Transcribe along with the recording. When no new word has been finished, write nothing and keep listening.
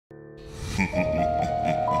If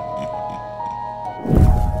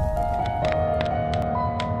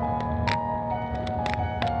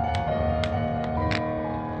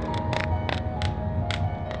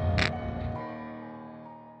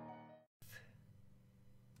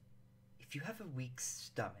you have a weak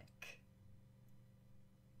stomach,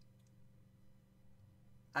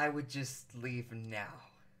 I would just leave now.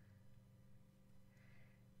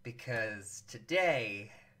 Because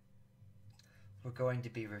today, we're going to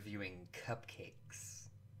be reviewing Cupcakes.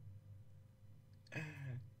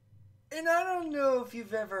 And I don't know if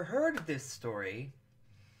you've ever heard of this story,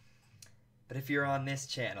 but if you're on this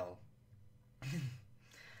channel,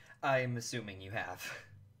 I'm assuming you have.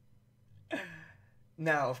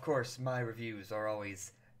 Now, of course, my reviews are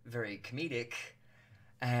always very comedic,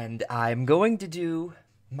 and I'm going to do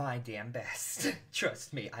my damn best.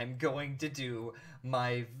 Trust me, I'm going to do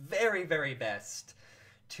my very, very best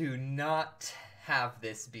to not have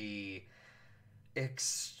this be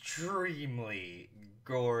extremely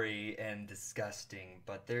gory and disgusting,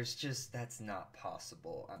 but there's just, that's not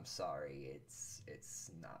possible. I'm sorry, it's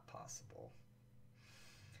not possible.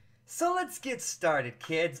 So let's get started,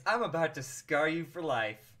 kids. I'm about to scar you for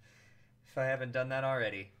life, if I haven't done that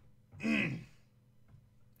already.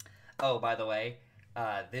 Oh, by the way,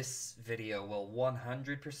 this video will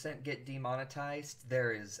 100% get demonetized.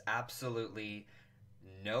 There is absolutely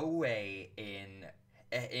no way in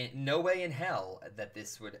hell that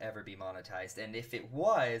this would ever be monetized. And if it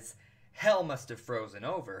was, hell must have frozen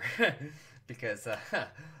over. Because,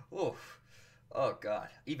 oof, oh god,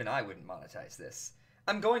 even I wouldn't monetize this.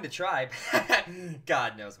 I'm going to try.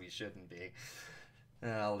 God knows we shouldn't be.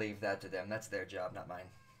 I'll leave that to them. That's their job, not mine.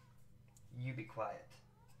 You be quiet.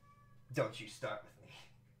 Don't you start with me.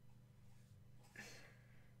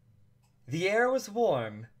 The air was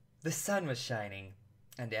warm, the sun was shining,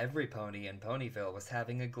 and every pony in Ponyville was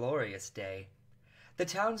having a glorious day. The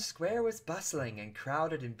town square was bustling, and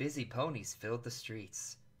crowded and busy ponies filled the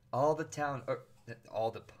streets. All the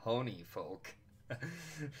pony folk.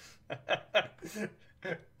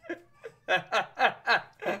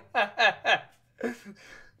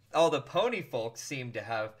 All the pony folk seemed to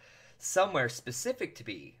have somewhere specific to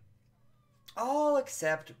be. All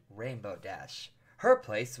except Rainbow Dash. Her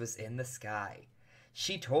place was in the sky.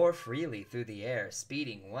 She tore freely through the air,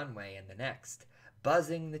 speeding one way and the next,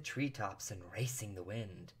 buzzing the treetops and racing the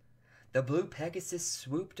wind. The blue Pegasus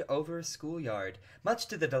swooped over a schoolyard, much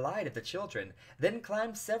to the delight of the children, then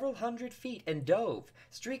climbed several hundred feet and dove,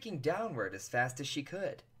 streaking downward as fast as she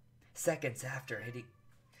could. Seconds after hitting...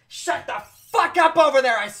 Shut the fuck up over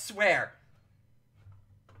there, I swear!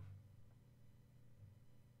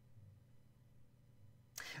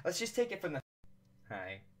 Let's just take it from the...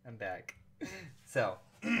 Hi, I'm back. So...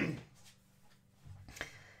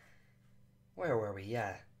 Where were we?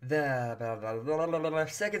 Yeah.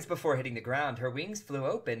 Seconds before hitting the ground, her wings flew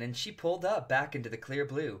open and she pulled up back into the clear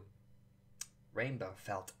blue. Rainbow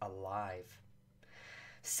felt alive.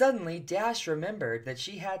 Suddenly, Dash remembered that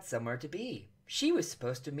she had somewhere to be. She was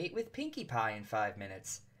supposed to meet with Pinkie Pie in 5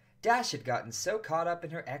 minutes. Dash had gotten so caught up in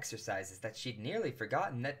her exercises that she'd nearly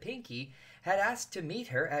forgotten that Pinkie had asked to meet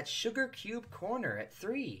her at Sugar Cube Corner at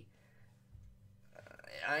 3.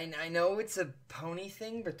 I know it's a pony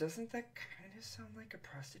thing, but doesn't that kind of sound like a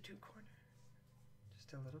prostitute corner?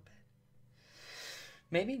 Just a little bit?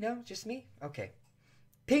 Maybe? No? Just me? Okay.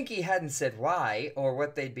 Pinkie hadn't said why or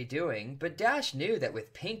what they'd be doing, but Dash knew that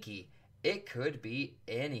with Pinkie, it could be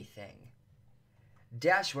anything.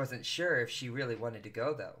 Dash wasn't sure if she really wanted to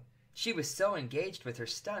go, though. She was so engaged with her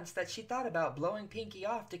stunts that she thought about blowing Pinkie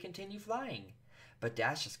off to continue flying. But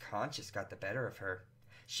Dash's conscience got the better of her.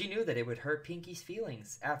 She knew that it would hurt Pinkie's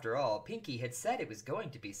feelings. After all, Pinkie had said it was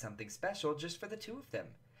going to be something special just for the two of them.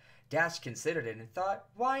 Dash considered it and thought,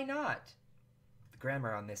 why not? The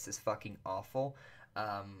grammar on this is fucking awful.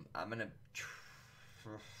 I'm gonna...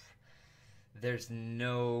 There's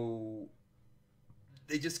no...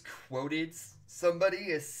 They just quoted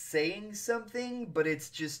somebody as saying something, but it's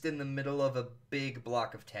just in the middle of a big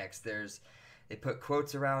block of text. They put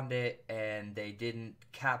quotes around it, and they didn't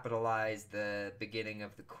capitalize the beginning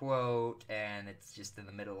of the quote, and it's just in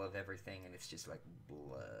the middle of everything, and it's just like,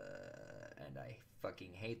 blah, and I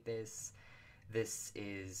fucking hate this. This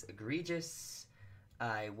is egregious.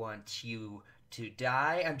 I want you to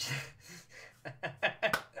die. I'm just...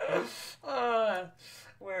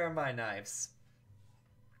 where are my knives?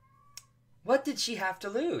 What did she have to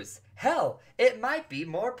lose? Hell, it might be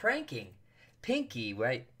more pranking. Pinkie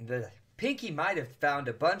might have found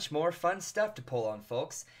a bunch more fun stuff to pull on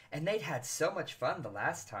folks, and they'd had so much fun the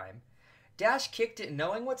last time. Dash kicked it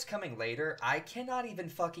knowing what's coming later. I cannot even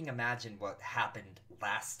fucking imagine what happened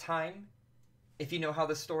last time. if you know how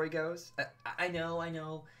the story goes. I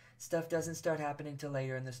know. Stuff doesn't start happening till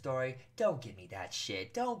later in the story. Don't give me that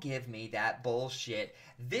shit. Don't give me that bullshit.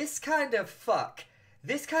 This kind of fuck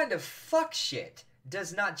shit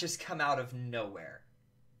does not just come out of nowhere.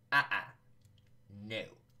 No.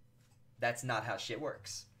 That's not how shit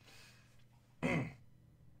works.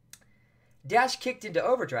 Dash kicked into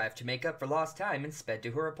overdrive to make up for lost time and sped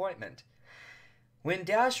to her appointment. When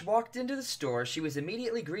Dash walked into the store, she was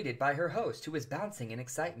immediately greeted by her host, who was bouncing in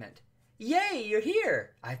excitement. "Yay, you're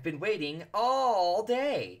here! I've been waiting all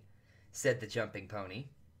day," said the jumping pony.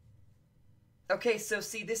 Okay, so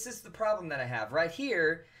see, this is the problem that I have. Right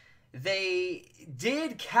here, they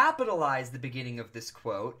did capitalize the beginning of this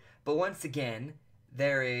quote, but once again,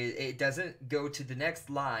 it doesn't go to the next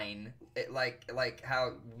line, like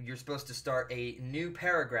how you're supposed to start a new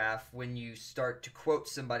paragraph when you start to quote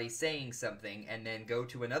somebody saying something and then go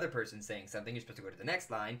to another person saying something. You're supposed to go to the next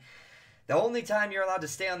line. The only time you're allowed to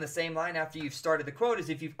stay on the same line after you've started the quote is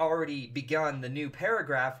if you've already begun the new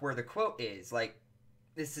paragraph where the quote is. Like,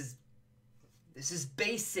 this is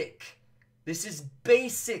basic. This is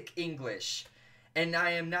basic English. And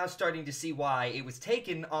I am now starting to see why it was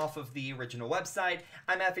taken off of the original website.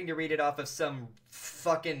 I'm having to read it off of some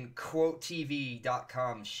fucking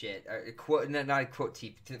quotetv.com shit. Not quote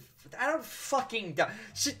TV. I don't fucking...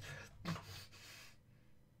 shit.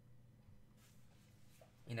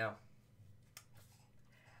 You know,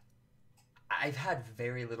 I've had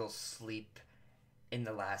very little sleep in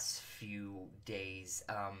the last few days.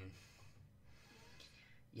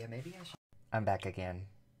 Yeah, maybe I should... I'm back again.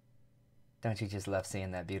 Don't you just love seeing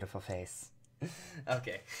that beautiful face?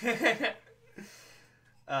 Okay.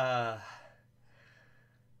 God,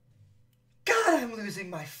 I'm losing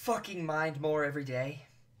my fucking mind more every day.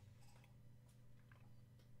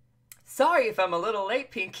 Sorry if I'm a little late,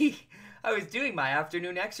 Pinky. I was doing my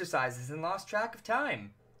afternoon exercises and lost track of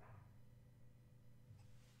time.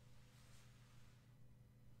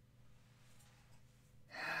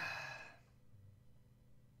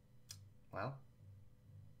 Well.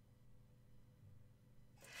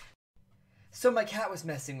 So my cat was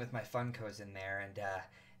messing with my Funkos in there, and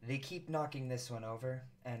they keep knocking this one over,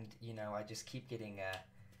 and, you know, I just keep getting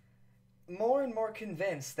more and more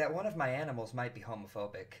convinced that one of my animals might be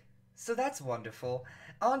homophobic. So that's wonderful.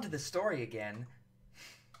 On to the story again. And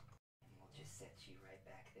we'll just set you right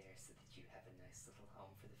back there so that you have a nice little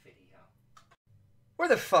home for the video. Where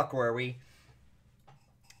the fuck were we?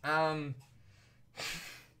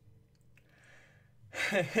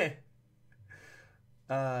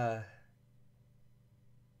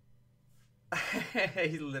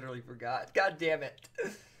 He literally forgot. God damn it.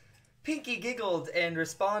 Pinky giggled and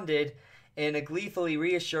responded in a gleefully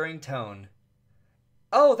reassuring tone.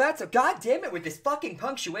 Oh, that's a... God damn it with this fucking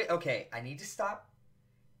punctuation. Okay, I need to stop.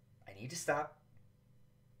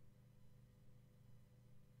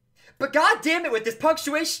 But god damn it with this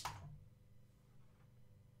punctuation.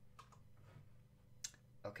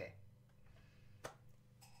 Okay.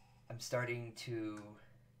 I'm starting to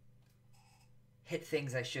hit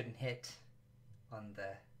things I shouldn't hit on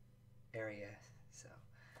the area, so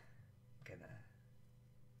I'm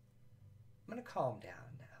gonna calm down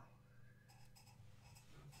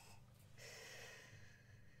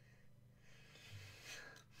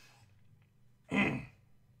now.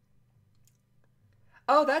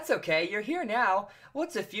 Oh, that's okay. You're here now.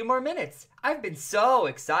 What's a few more minutes? I've been so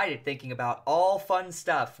excited thinking about all fun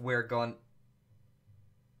stuff we're going...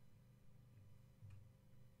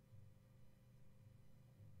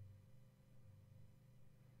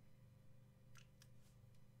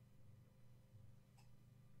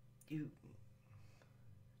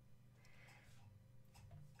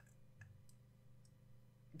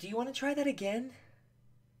 Do you want to try that again?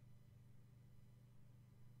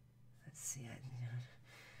 Let's see.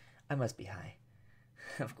 I must be high.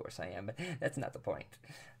 Of course I am, but that's not the point.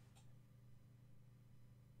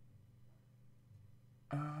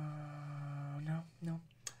 No.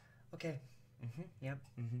 Okay. Yep.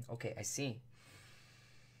 Okay, I see.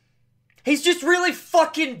 He's just really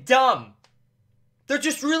fucking dumb. They're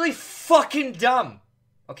just really fucking dumb.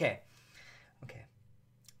 Okay.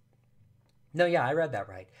 No, yeah, I read that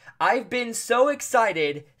right. I've been so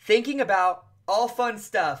excited thinking about all fun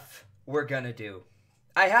stuff we're gonna do.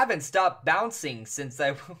 I haven't stopped bouncing since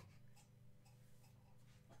I...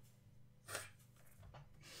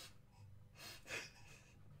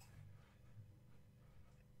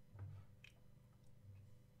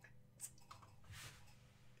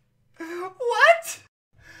 What?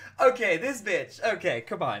 Okay, this bitch. Okay,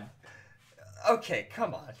 come on. Okay,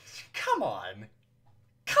 come on.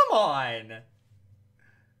 Come on!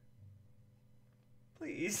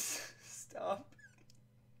 Please, stop.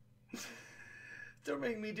 Don't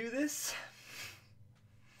make me do this.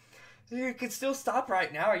 You could still stop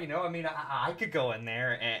right now, you know? I mean, I could go in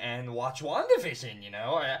there and watch WandaVision, you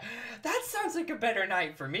know? That sounds like a better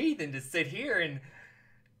night for me than to sit here and...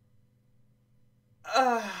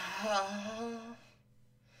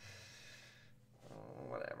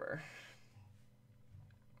 whatever.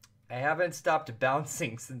 I haven't stopped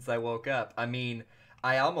bouncing since I woke up. I mean,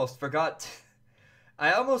 I almost forgot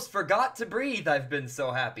to breathe. I've been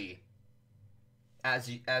so happy. As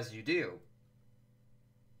you do.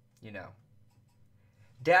 You know.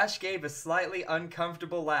 Dash gave a slightly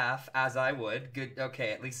uncomfortable laugh, as I would. Good,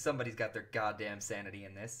 okay, at least somebody's got their goddamn sanity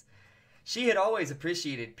in this. She had always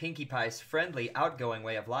appreciated Pinkie Pie's friendly, outgoing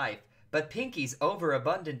way of life, but Pinkie's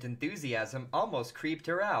overabundant enthusiasm almost creeped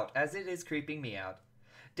her out, as it is creeping me out.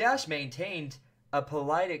 Dash maintained a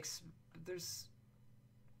polite there's...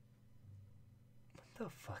 What the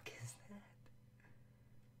fuck is that?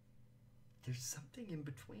 There's something in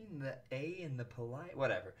between the A and the polite...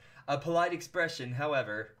 Whatever. A polite expression,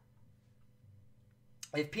 however.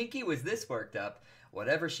 If Pinkie was this worked up,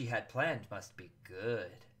 whatever she had planned must be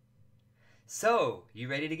good. So, you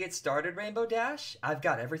ready to get started, Rainbow Dash? I've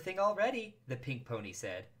got everything all ready, the pink pony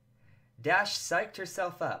said. Dash psyched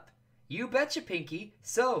herself up. You betcha, Pinkie.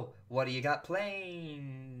 So, what do you got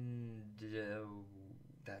planned?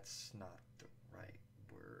 That's not the right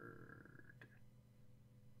word.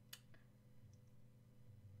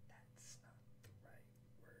 That's not the right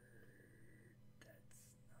word.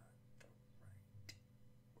 That's not the right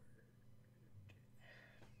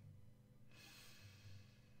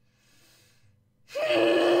word.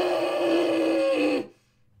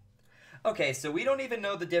 Okay, so we don't even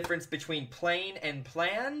know the difference between plain and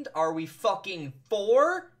planned. Are we fucking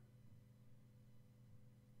 4?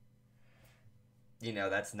 You know,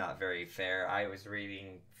 that's not very fair. I was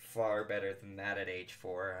reading far better than that at age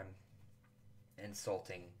 4. I'm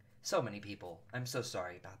insulting so many people. I'm so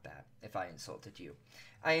sorry about that if I insulted you.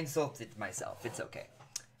 I insulted myself. It's okay.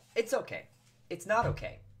 It's okay. It's not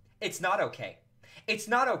okay. It's not okay. It's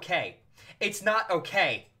not okay. It's not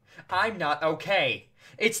okay. I'm not okay.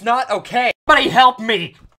 It's not okay. Somebody help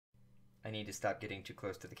me! I need to stop getting too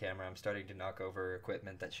close to the camera. I'm starting to knock over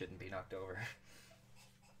equipment that shouldn't be knocked over.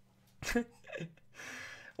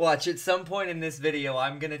 Watch, at some point in this video,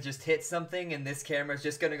 I'm gonna just hit something and this camera's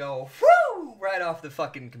just gonna go whoo right off the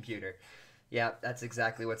fucking computer. Yeah, that's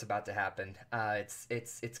exactly what's about to happen. It's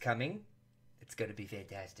coming. It's gonna be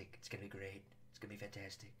fantastic. It's gonna be great. It's gonna be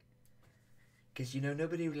fantastic. Because, you know,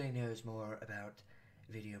 nobody really knows more about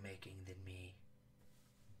video making than me.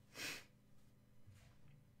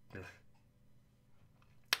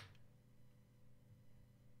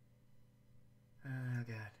 Oh,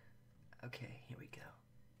 God. Okay, here we go.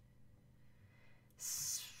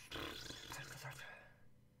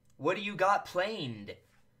 What do you got planned?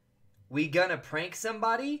 We gonna prank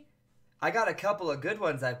somebody? I got a couple of good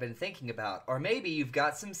ones I've been thinking about. Or maybe you've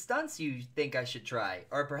got some stunts you think I should try.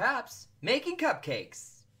 Or perhaps making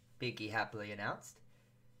cupcakes, Pinkie happily announced.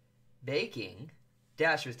 Baking?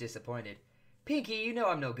 Dash was disappointed. Pinkie, you know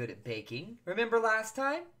I'm no good at baking. Remember last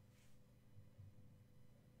time?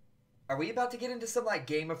 Are we about to get into some, like,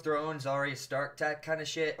 Game of Thrones, Arya Stark type kind of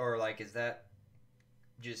shit? Or, like, is that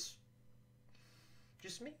just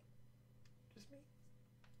me? Just me?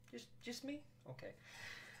 Just me? Okay.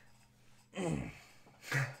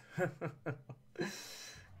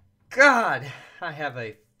 God, I have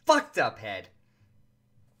a fucked up head.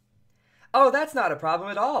 Oh, that's not a problem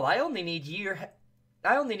at all. I only need your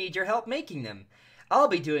help making them. I'll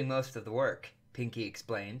be doing most of the work, Pinkie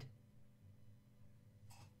explained.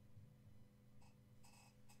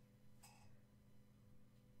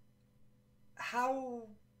 How?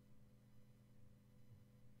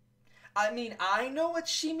 I mean, I know what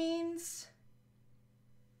she means.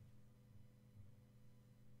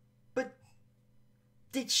 But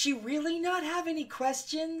did she really not have any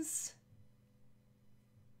questions?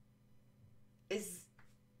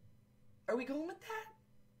 Are we going with that?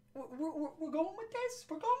 We're going with this?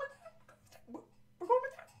 We're going with that? We're going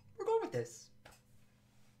with that? We're going with this.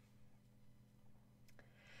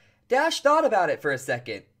 Dash thought about it for a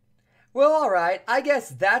second. Well, alright, I guess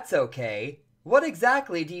that's okay. What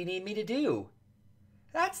exactly do you need me to do?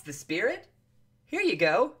 That's the spirit. Here you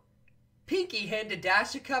go. Pinkie handed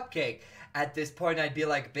Dash a cupcake. At this point, I'd be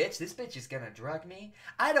like, bitch, this bitch is gonna drug me.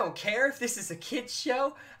 I don't care if this is a kid's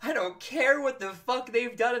show. I don't care what the fuck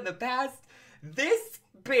they've done in the past. This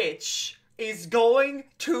bitch is going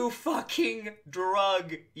to fucking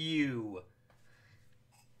drug you.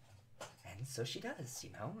 And so she does,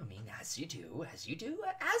 you know? I mean, as you do, as you do,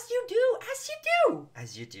 as you do, as you do,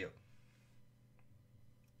 as you do.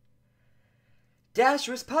 Dash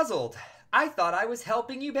was puzzled. I thought I was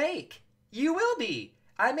helping you bake. You will be.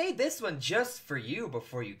 I made this one just for you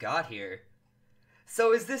before you got here.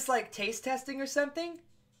 So is this like taste testing or something?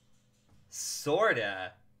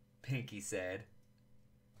 Sorta, Pinky said.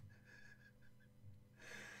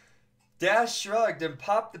 Dash shrugged and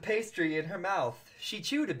popped the pastry in her mouth. She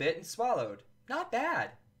chewed a bit and swallowed. Not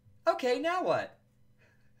bad. Okay, now what?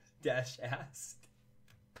 Dash asked.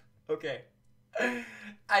 Okay.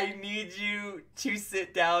 I need you to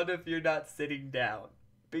sit down if you're not sitting down,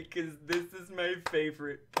 because this is my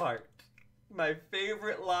favorite part. My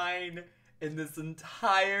favorite line in this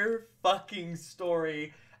entire fucking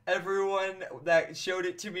story. Everyone that showed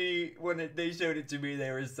it to me, they showed it to me,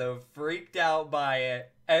 they were so freaked out by it.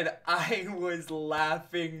 And I was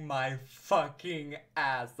laughing my fucking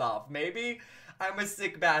ass off. Maybe I'm a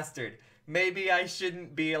sick bastard. Maybe I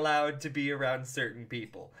shouldn't be allowed to be around certain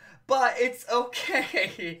people. But it's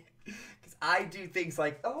okay. Because I do things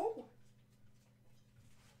like, oh.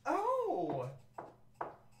 Hello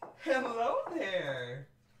there.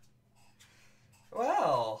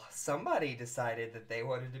 Well, somebody decided that they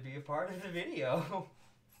wanted to be a part of the video.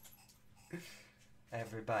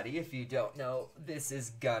 Everybody, if you don't know, this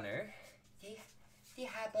is Gunner. Say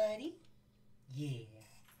hi, buddy. Yeah.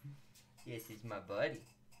 This is my buddy.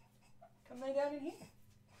 Come lay down in here.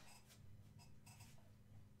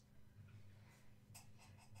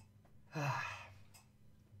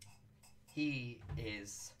 He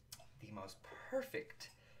is the most perfect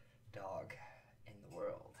dog in the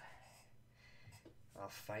world. I'll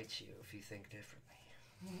fight you if you think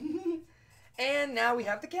differently. And now we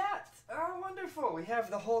have the cat. Oh, wonderful. We have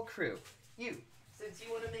the whole crew. You, since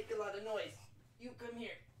you want to make a lot of noise, you come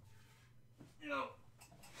here. No.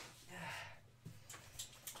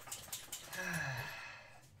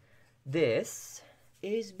 This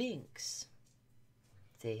is Binks.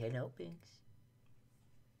 Say hello, Binks.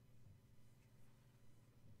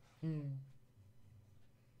 Here,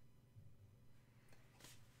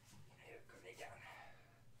 go lay down.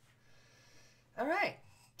 All right.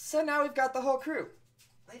 So now we've got the whole crew.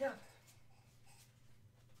 Lay down.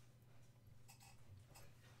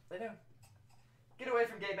 Lay down. Get away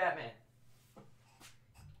from gay Batman.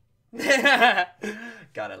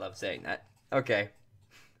 God, I love saying that. Okay.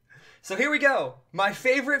 So here we go. My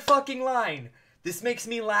favorite fucking line. This makes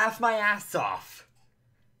me laugh my ass off.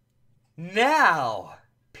 Now,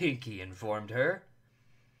 Pinky informed her,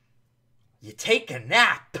 you take a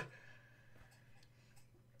nap.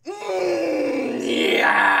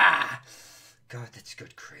 Yeah! God, that's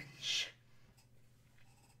good cringe.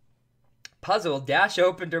 Puzzled, Dash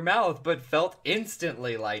opened her mouth, but felt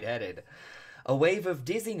instantly lightheaded. A wave of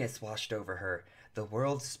dizziness washed over her. The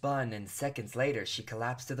world spun, and seconds later, she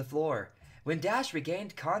collapsed to the floor. When Dash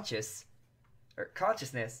regained consciousness,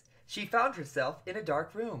 she found herself in a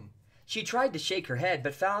dark room. She tried to shake her head,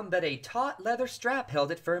 but found that a taut leather strap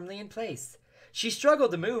held it firmly in place. She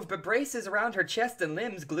struggled to move, but braces around her chest and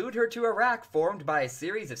limbs glued her to a rack formed by a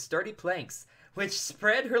series of sturdy planks, which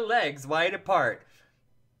spread her legs wide apart.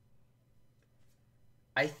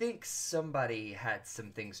 I think somebody had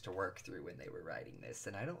some things to work through when they were writing this,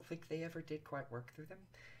 and I don't think they ever did quite work through them.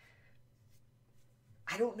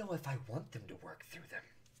 I don't know if I want them to work through them.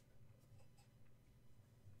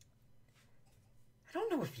 I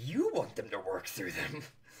don't know if you want them to work through them.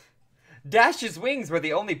 Dash's wings were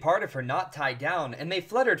the only part of her not tied down, and they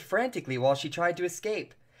fluttered frantically while she tried to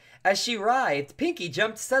escape. As she writhed, Pinky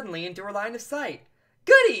jumped suddenly into her line of sight.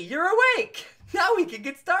 Goody, you're awake! Now we can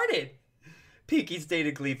get started! Pinky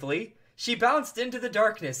stated gleefully. She bounced into the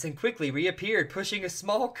darkness and quickly reappeared, pushing a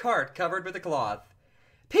small cart covered with a cloth.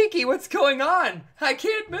 Pinky, what's going on? I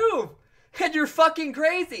can't move! And you're fucking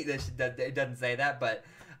crazy! It doesn't say that, but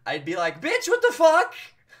I'd be like, bitch, what the fuck?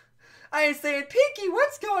 I ain't saying, Pinky,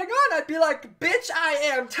 what's going on? I'd be like, bitch, I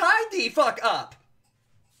am tied the fuck up.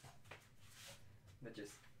 But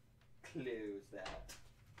just close that.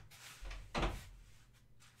 I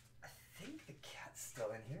think the cat's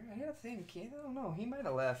still in here. I don't know. He might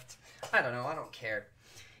have left. I don't know. I don't care.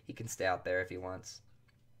 He can stay out there if he wants.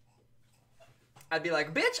 I'd be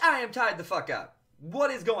like, bitch, I am tied the fuck up. What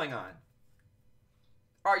is going on?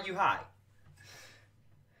 Are you high?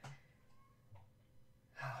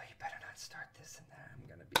 Oh, you better not start this and that. I'm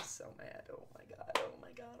gonna be so mad. Oh my god, oh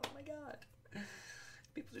my god, oh my god.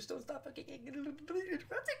 People just don't stop fucking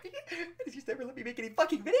just never let me make any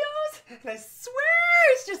fucking videos. And I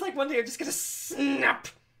swear it's just like one day I'm just gonna snap.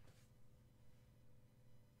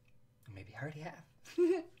 Maybe I already have.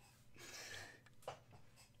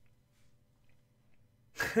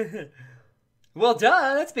 Well,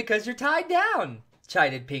 duh, that's because you're tied down,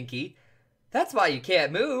 chided Pinky. That's why you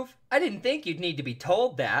can't move. I didn't think you'd need to be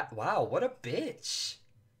told that. Wow, what a bitch.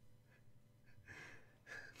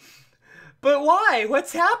 But why?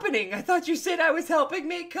 What's happening? I thought you said I was helping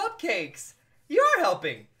make cupcakes. You're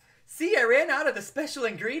helping. See, I ran out of the special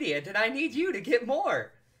ingredient and I need you to get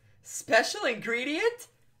more. Special ingredient?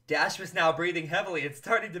 Dash was now breathing heavily and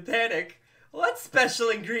starting to panic. What special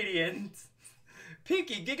ingredient?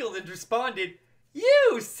 Pinky giggled and responded,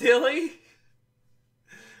 You, silly!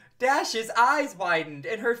 Dash's eyes widened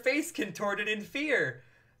and her face contorted in fear.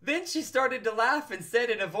 Then she started to laugh and said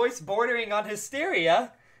in a voice bordering on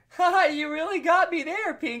hysteria, Haha, you really got me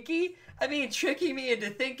there, Pinky. I mean, tricking me into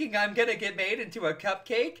thinking I'm gonna get made into a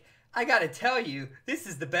cupcake? I gotta tell you, this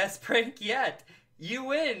is the best prank yet. You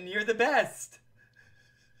win, you're the best.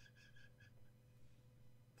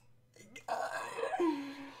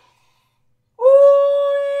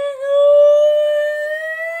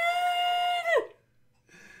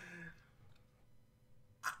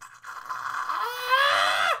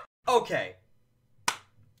 Okay.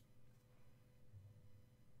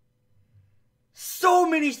 So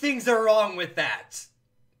many things are wrong with that.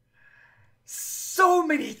 So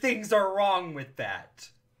many things are wrong with that.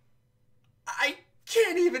 I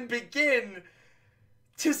can't even begin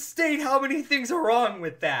to state how many things are wrong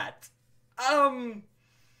with that. I'm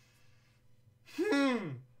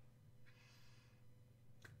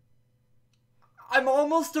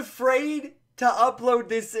almost afraid to upload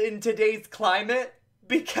this in today's climate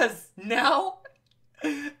because now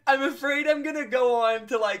I'm afraid I'm gonna go on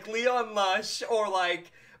to like Leon Lush or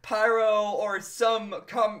like Pyro or some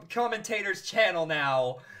commentator's channel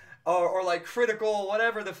now or like Critical,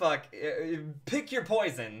 whatever the fuck. Pick your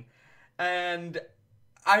poison. And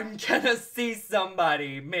I'm gonna see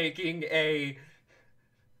somebody making a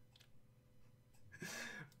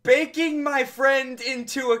baking my friend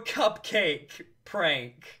into a cupcake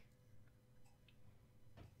prank.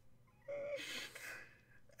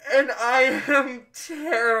 And I am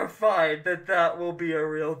terrified that that will be a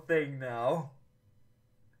real thing now.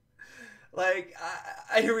 Like,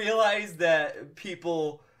 I realize that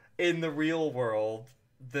people in the real world,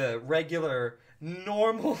 the regular,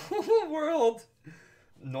 normal world,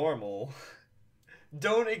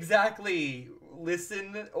 don't exactly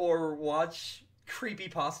listen or watch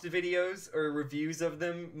creepypasta videos or reviews of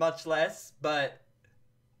them, much less, but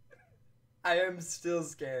I am still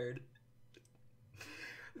scared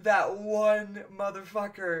that one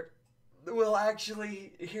motherfucker will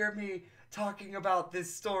actually hear me talking about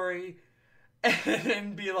this story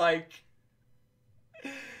and be like,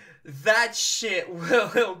 that shit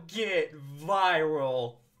will get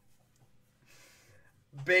viral.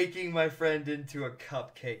 Baking my friend into a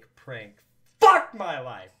cupcake prank. Fuck my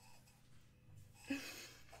life!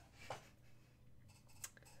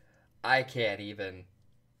 I can't even.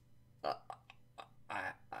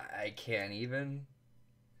 I can't even.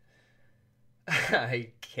 I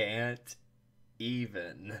can't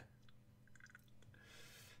even.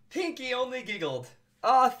 Pinky only giggled.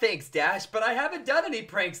 Aw, thanks, Dash, but I haven't done any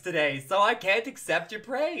pranks today, so I can't accept your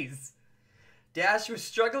praise. Dash was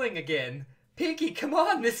struggling again. Pinky, come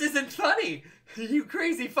on, this isn't funny. You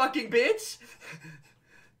crazy fucking bitch.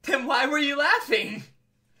 Then why were you laughing?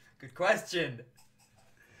 Good question.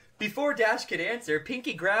 Before Dash could answer,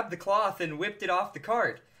 Pinky grabbed the cloth and whipped it off the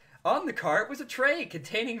cart. On the cart was a tray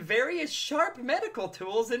containing various sharp medical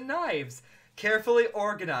tools and knives, carefully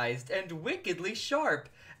organized and wickedly sharp,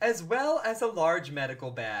 as well as a large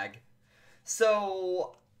medical bag.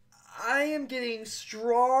 So, I am getting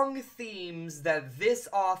strong themes that this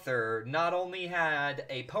author not only had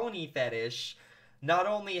a pony fetish, not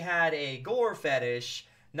only had a gore fetish,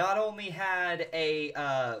 not only had a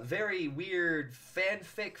very weird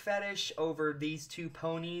fanfic fetish over these two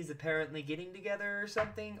ponies apparently getting together or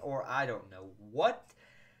something, or I don't know what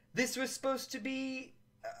this was supposed to be.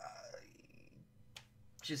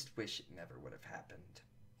 Just wish it never would have happened.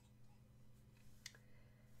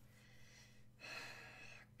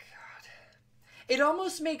 God. It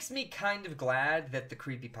almost makes me kind of glad that the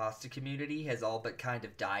creepypasta community has all but kind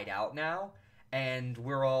of died out now. And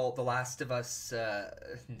we're all, The Last of Us are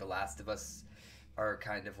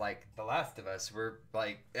kind of like The Last of Us. We're,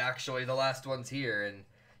 like, actually the last ones here, and,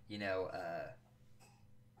 you know,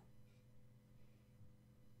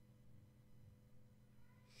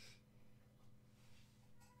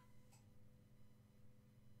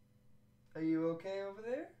 Are you okay over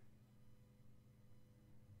there?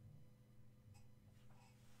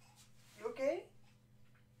 You okay?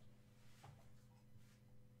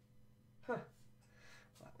 Huh.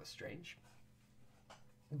 That was strange.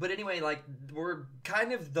 But anyway, like, we're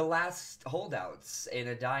kind of the last holdouts in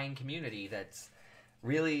a dying community that's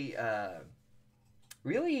really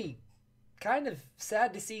really kind of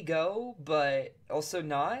sad to see go, but also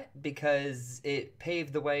not, because it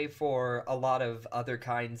paved the way for a lot of other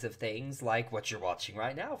kinds of things, like what you're watching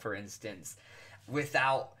right now, for instance.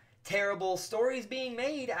 Without terrible stories being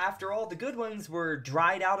made after all the good ones were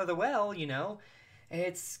dried out of the well, you know,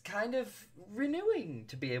 it's kind of renewing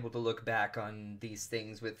to be able to look back on these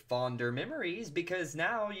things with fonder memories, because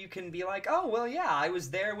now you can be like, oh, well, yeah, I was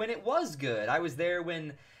there when it was good. I was there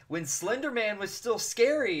when Slender Man was still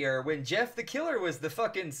scary, or when Jeff the Killer was the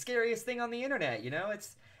fucking scariest thing on the internet, you know?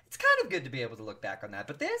 It's kind of good to be able to look back on that.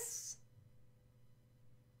 But this?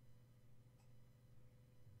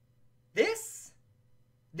 This?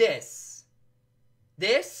 This?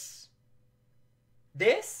 This?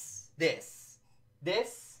 This? This?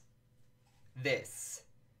 This? This?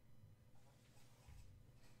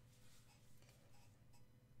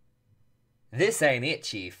 This ain't it,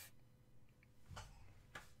 Chief.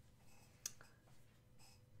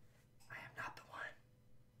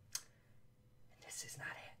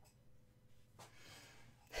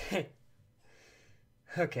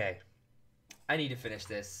 Okay. I need to finish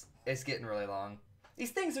this. It's getting really long.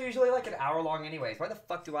 These things are usually like an hour long anyways. Why the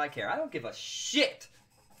fuck do I care? I don't give a shit.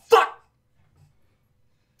 Fuck!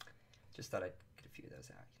 Just thought I'd get a few of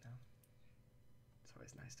those out, you know? It's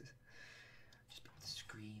always nice to just be able to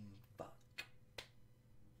scream fuck.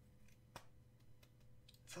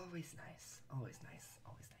 It's always nice. Always nice.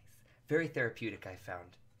 Always nice. Very therapeutic, I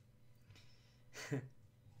found.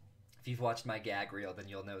 If you've watched my gag reel, then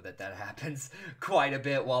you'll know that that happens quite a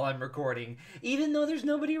bit while I'm recording, even though there's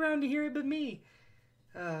nobody around to hear it but me.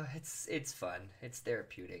 It's fun. It's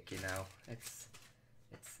therapeutic, you know. It's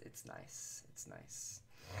nice. It's nice.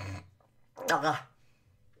 Yeah.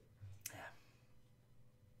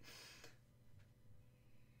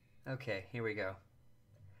 Okay, here we go.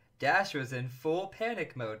 Dash was in full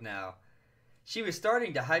panic mode now. She was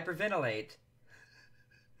starting to hyperventilate.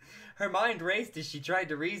 Her mind raced as she tried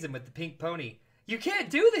to reason with the pink pony. You can't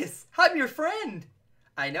do this! I'm your friend!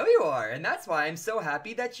 I know you are, and that's why I'm so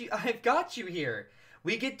happy that I've got you here.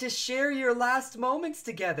 We get to share your last moments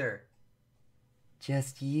together.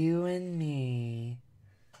 Just you and me.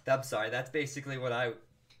 I'm sorry, that's basically what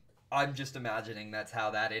I'm just imagining that's how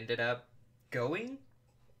that ended up going.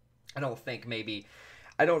 I don't think maybe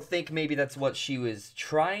that's what she was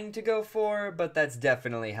trying to go for, but that's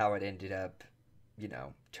definitely how it ended up, you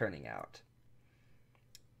know, turning out.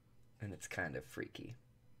 And it's kind of freaky.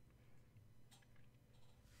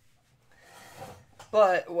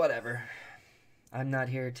 But whatever. I'm not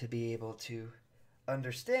here to be able to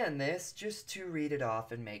understand this, just to read it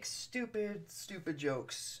off and make stupid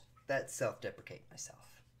jokes that self-deprecate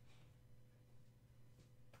myself.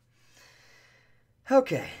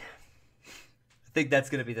 Okay. I think that's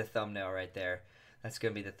going to be the thumbnail right there. That's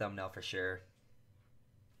going to be the thumbnail for sure.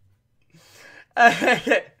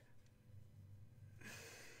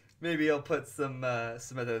 Maybe I'll put some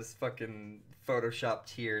of those fucking Photoshop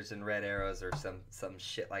tears and red arrows or some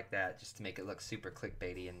shit like that, just to make it look super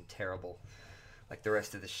clickbaity and terrible, like the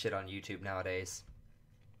rest of the shit on YouTube nowadays.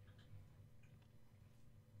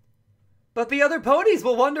 But the other ponies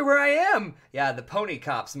will wonder where I am. Yeah, the pony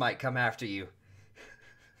cops might come after you.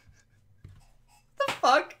 The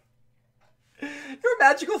fuck? You're a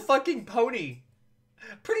magical fucking pony.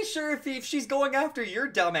 Pretty sure if she's going after your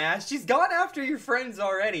dumbass, she's gone after your friends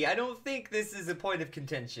already. I don't think this is a point of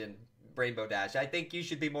contention, Rainbow Dash. I think you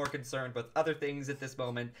should be more concerned with other things at this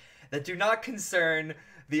moment that do not concern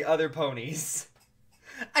the other ponies.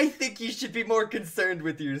 I think you should be more concerned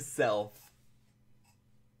with yourself.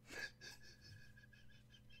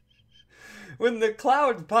 When the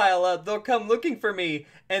clouds pile up, they'll come looking for me,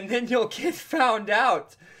 and then you'll get found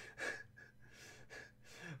out.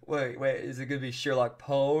 Wait, is it gonna be Sherlock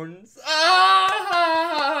Pones?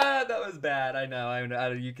 Ah! That was bad. I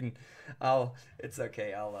know. You can. It's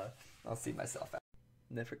okay. I'll see myself out.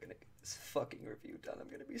 I'm never gonna get this fucking review done. I'm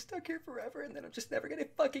gonna be stuck here forever, and then I'm just never gonna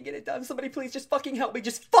fucking get it done. Somebody please just fucking help me.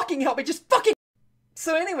 Just fucking help me. Just fucking.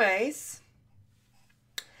 So, anyways,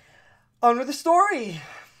 on with the story.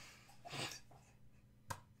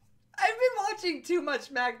 I've been watching too much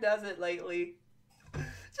Mac Does It lately.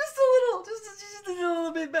 Just a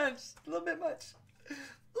little bit much. A little bit much. A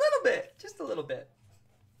little bit. Just a little bit.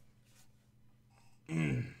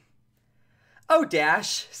 Oh,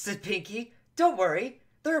 Dash, said Pinky. Don't worry.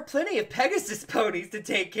 There are plenty of Pegasus ponies to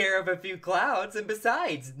take care of a few clouds, and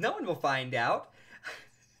besides, no one will find out.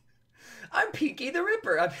 I'm Pinky the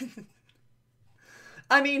Ripper.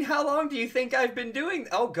 I mean, how long do you think I've been doing?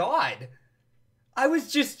 Oh, God. I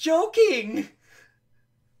was just joking.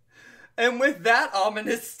 And with that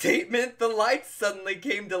ominous statement, the lights suddenly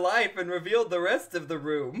came to life and revealed the rest of the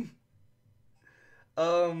room.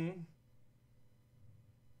 Oh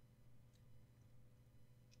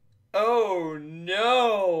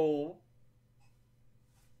no!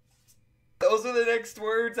 Those are the next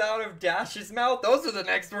words out of Dash's mouth? Those are the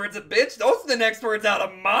next words of bitch? Those are the next words out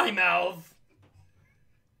of my mouth!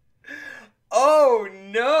 Oh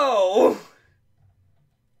no!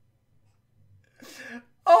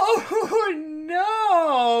 Oh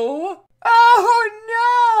no! Oh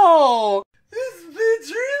no! This bitch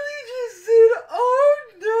really just said, oh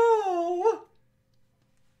no!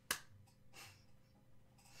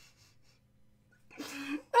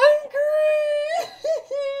 I'm crying!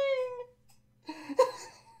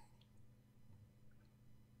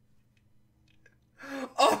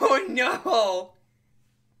 Oh no!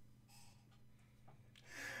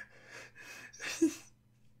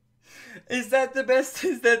 Is that the best?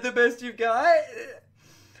 Is that the best you've got?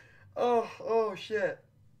 Oh shit.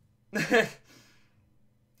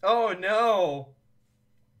 Oh no.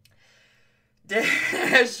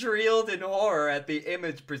 Dash reeled in horror at the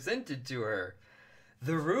image presented to her.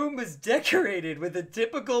 The room was decorated with a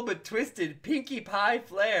typical but twisted Pinkie Pie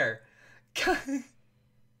flair.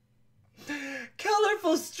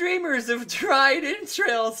 Colorful streamers of dried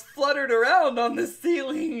entrails fluttered around on the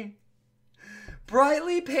ceiling.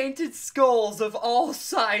 Brightly painted skulls of all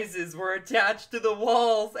sizes were attached to the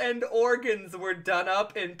walls, and organs were done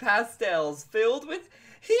up in pastels filled with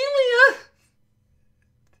helium.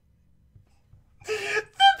 The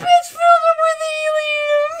bitch filled them with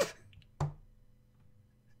helium!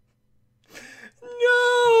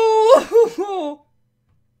 No!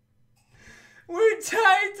 We're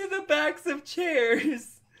tied to the backs of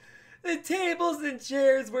chairs. The tables and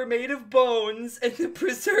chairs were made of bones and the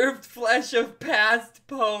preserved flesh of past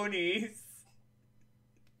ponies.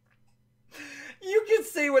 You can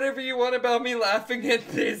say whatever you want about me laughing at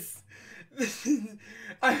this.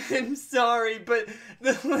 I'm sorry, but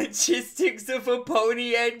the logistics of a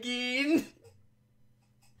pony Edgeen.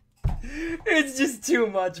 It's just too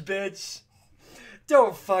much, bitch.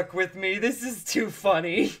 Don't fuck with me. This is too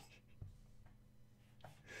funny.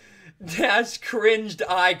 Dash cringed,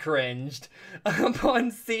 I cringed, upon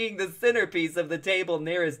seeing the centerpiece of the table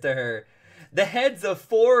nearest to her. The heads of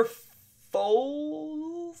 4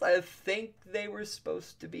 foals? I think they were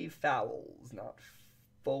supposed to be fowls, not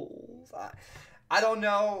foals. I don't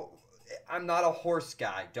know. I'm not a horse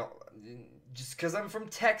guy. Just because I'm from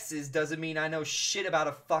Texas doesn't mean I know shit about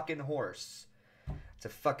a fucking horse. It's a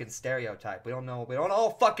fucking stereotype. We don't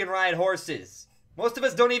all fucking ride horses. Most of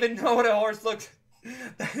us don't even know what a horse looks like.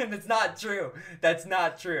 That's not true. That's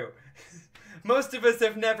not true. Most of us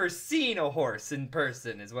have never seen a horse in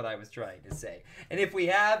person, is what I was trying to say. And if we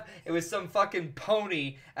have, it was some fucking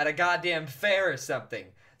pony at a goddamn fair or something.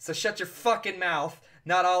 So shut your fucking mouth.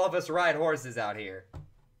 Not all of us ride horses out here.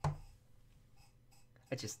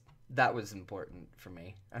 That was important for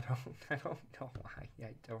me. I don't know why.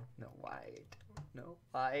 I don't know why.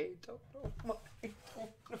 I don't know why.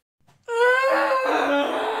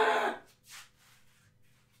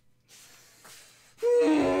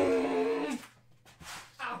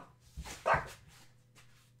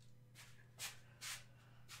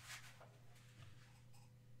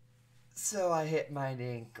 So I hit my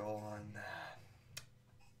ankle on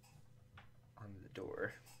the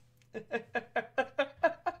door.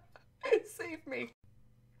 Save me.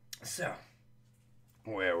 So,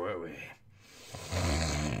 where were we?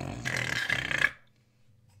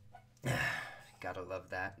 Gotta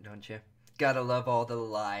love that, don't you? Gotta love all the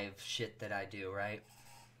live shit that I do, right?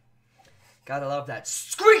 Gotta love that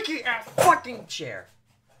squeaky ass fucking chair.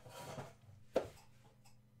 I'm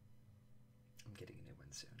getting a new one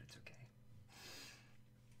soon, it's okay.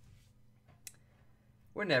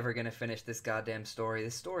 We're never gonna finish this goddamn story.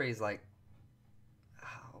 This story is like,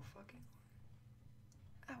 oh, fucking,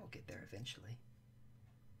 I will get there eventually.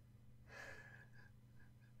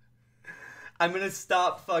 I'm gonna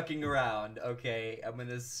stop fucking around, okay? I'm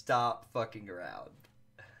gonna stop fucking around.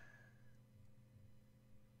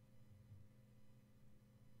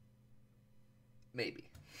 Maybe.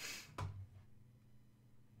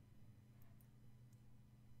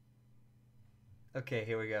 Okay,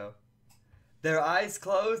 here we go. Their eyes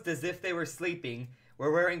closed as if they were sleeping,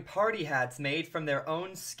 were wearing party hats made from their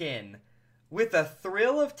own skin. With a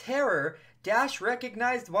thrill of terror, Dash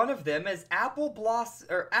recognized one of them as Apple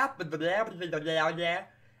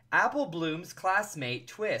Bloom's classmate,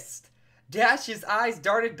 Twist. Dash's eyes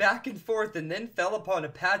darted back and forth and then fell upon a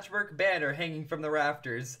patchwork banner hanging from the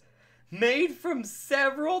rafters. Made from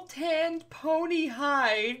several tanned pony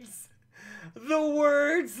hides. The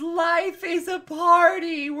words "life is a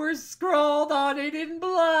party" were scrawled on it in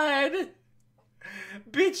blood.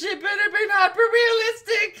 Bitch, it better be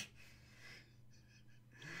hyper-realistic.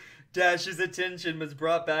 Dash's attention was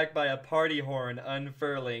brought back by a party horn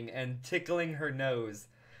unfurling and tickling her nose.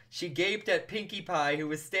 She gaped at Pinkie Pie, who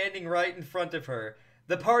was standing right in front of her.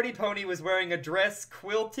 The party pony was wearing a dress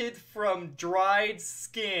quilted from dried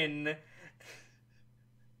skin,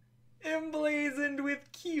 emblazoned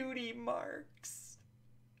with cutie marks.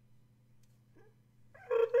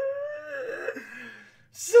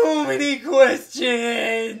 So many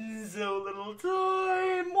questions, so little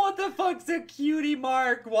time. What the fuck's a cutie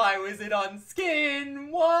mark? Why was it on skin?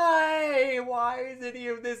 Why? Why is any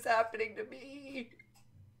of this happening to me?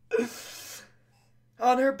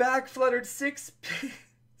 On her back fluttered six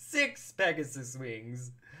Pegasus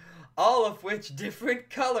wings, all of which different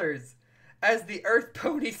colors. As the Earth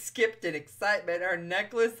Pony skipped in excitement, her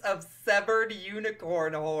necklace of severed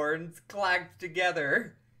unicorn horns clanked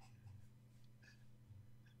together.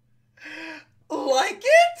 Like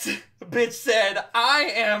it? Bitch said,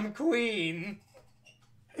 I am queen.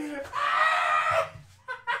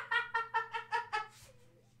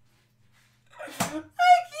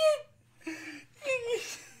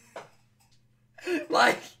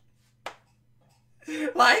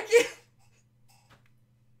 Like it?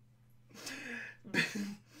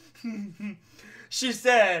 She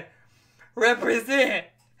said, represent.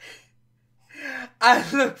 I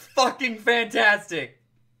look fucking fantastic.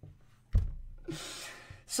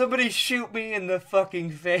 Somebody shoot me in the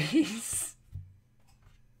fucking face.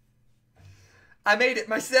 I made it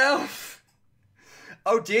myself.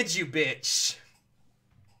 Oh, did you, bitch?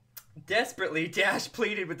 Desperately, Dash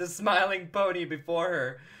pleaded with the smiling pony before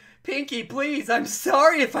her. Pinkie, please, I'm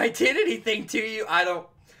sorry if I did anything to you.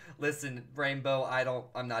 Listen, Rainbow,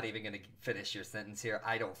 I'm not even gonna finish your sentence here.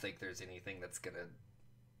 I don't think there's anything that's gonna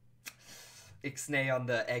ixnay on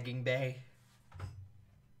the egging bay.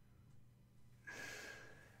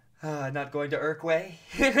 Not going to Urkway.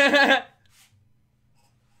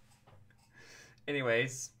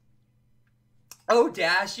 Anyways. Oh,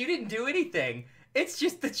 Dash, you didn't do anything. It's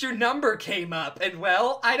just that your number came up, and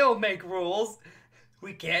well, I don't make rules.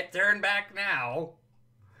 We can't turn back now.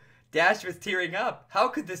 Dash was tearing up. How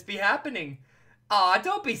could this be happening? Aw,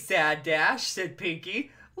 don't be sad, Dash, said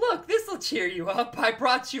Pinkie. Look, this'll cheer you up. I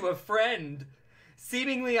brought you a friend.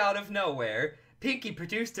 Seemingly out of nowhere, Pinkie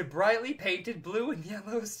produced a brightly painted blue and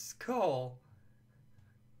yellow skull.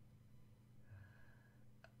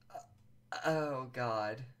 Oh,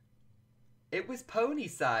 God. It was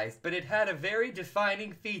pony-sized, but it had a very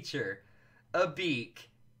defining feature. A beak.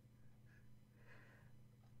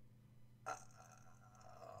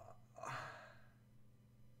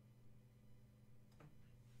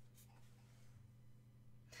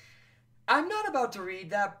 I'm not about to read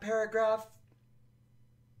that paragraph.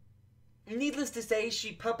 Needless to say,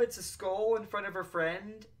 she puppets a skull in front of her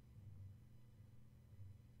friend.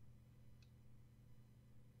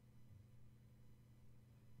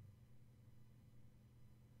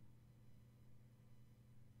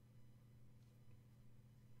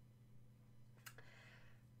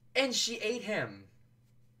 And she ate him.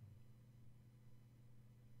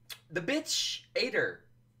 The bitch ate her.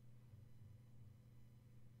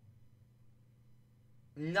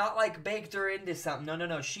 Not like baked her into something.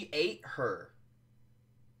 No. She ate her.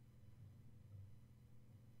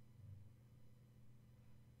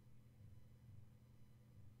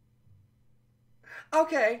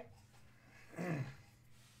 Okay.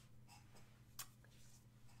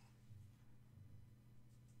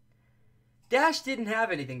 Dash didn't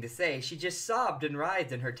have anything to say. She just sobbed and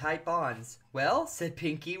writhed in her tight bonds. Well, said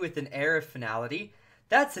Pinkie with an air of finality,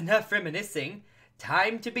 that's enough reminiscing.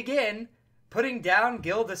 Time to begin. Putting down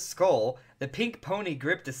Gilda's skull, the pink pony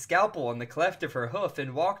gripped a scalpel on the cleft of her hoof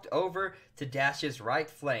and walked over to Dash's right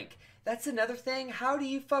flank. That's another thing. How do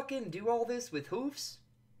you fucking do all this with hoofs?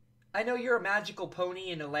 I know you're a magical pony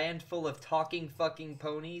in a land full of talking fucking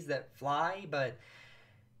ponies that fly, but...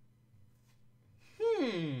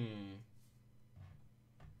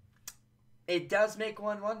 It does make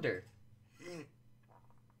one wonder.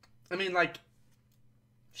 I mean, like...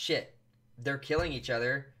 Shit. They're killing each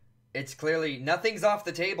other. It's clearly... Nothing's off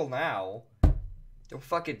the table now. Don't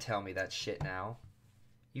fucking tell me that shit now.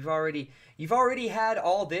 You've already had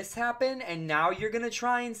all this happen, and now you're gonna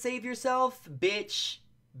try and save yourself? Bitch.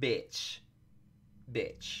 Bitch.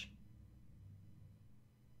 Bitch.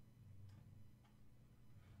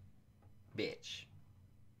 Bitch.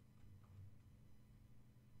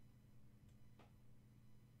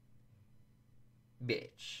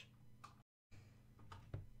 Bitch.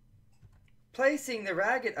 Placing the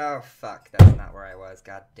ragged... Oh, fuck. That's not where I was.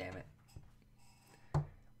 God damn it.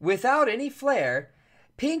 Without any flair,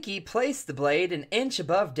 Pinky placed the blade an inch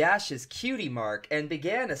above Dash's cutie mark and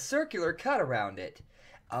began a circular cut around it.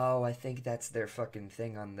 Oh, I think that's their fucking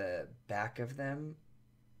thing on the back of them.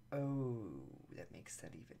 Oh, that makes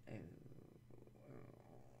that even...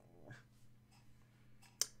 Oh.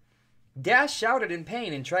 Dash shouted in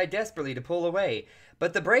pain and tried desperately to pull away,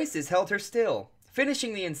 but the braces held her still.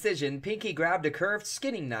 Finishing the incision, Pinky grabbed a curved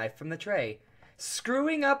skinning knife from the tray.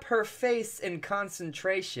 Screwing up her face in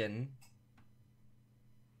concentration...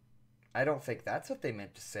 I don't think that's what they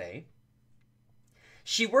meant to say.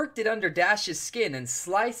 She worked it under Dash's skin and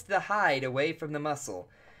sliced the hide away from the muscle.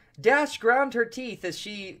 Dash ground her teeth as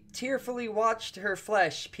she tearfully watched her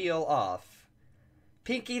flesh peel off.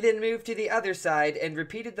 Pinky then moved to the other side and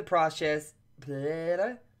repeated the process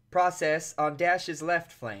on Dash's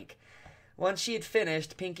left flank. Once she had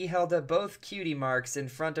finished, Pinky held up both cutie marks in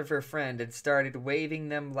front of her friend and started waving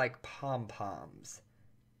them like pom-poms.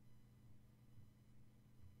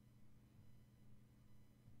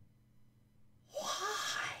 Why?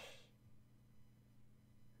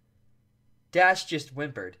 Dash just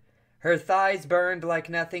whimpered. Her thighs burned like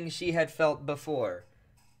nothing she had felt before.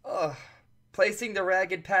 Ugh. Placing the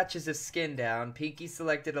ragged patches of skin down, Pinky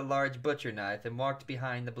selected a large butcher knife and walked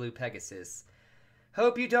behind the blue Pegasus.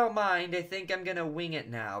 Hope you don't mind, I think I'm gonna wing it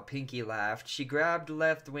now, Pinky laughed. She grabbed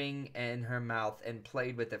left wing in her mouth and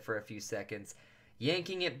played with it for a few seconds,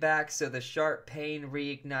 yanking it back so the sharp pain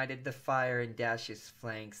reignited the fire in Dash's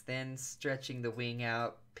flanks. Then, stretching the wing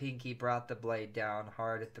out, Pinky brought the blade down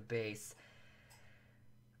hard at the base.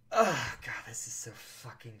 Oh, God, this is so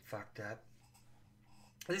fucking fucked up.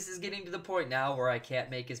 This is getting to the point now where I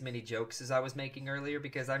can't make as many jokes as I was making earlier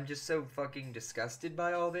because I'm just so fucking disgusted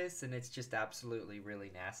by all this, and it's just absolutely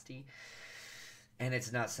really nasty. And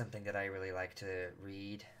it's not something that I really like to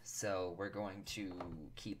read, so we're going to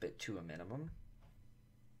keep it to a minimum.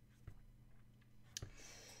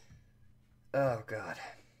 Oh, God.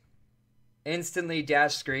 Instantly,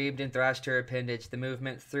 Dash screamed and thrashed her appendage. The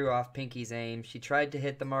movement threw off Pinky's aim. She tried to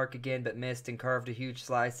hit the mark again, but missed and carved a huge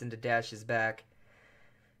slice into Dash's back.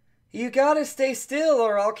 You gotta stay still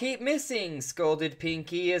or I'll keep missing, scolded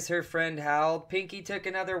Pinky as her friend howled. Pinky took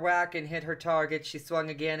another whack and hit her target. She swung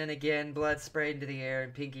again and again. Blood sprayed into the air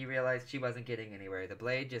and Pinky realized she wasn't getting anywhere. The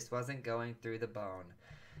blade just wasn't going through the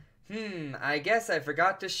bone. I guess I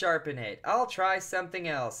forgot to sharpen it. I'll try something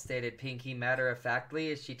else, stated Pinky matter-of-factly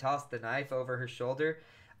as she tossed the knife over her shoulder.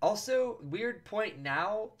 Also, weird point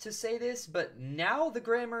now to say this, but now the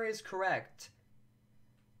grammar is correct.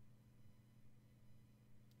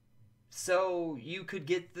 So you could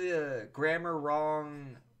get the grammar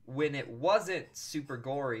wrong when it wasn't super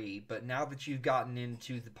gory, but now that you've gotten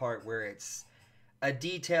into the part where it's a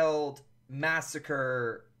detailed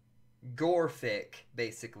massacre gore fic,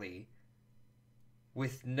 basically,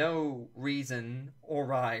 with no reason or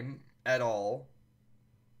rhyme at all,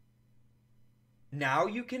 now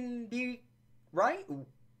you can be right?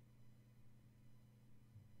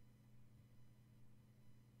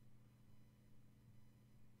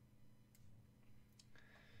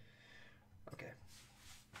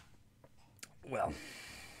 Well,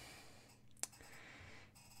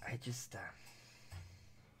 I just,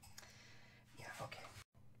 yeah, okay.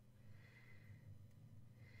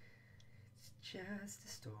 It's just a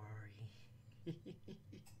story.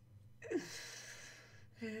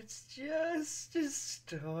 It's just a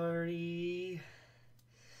story.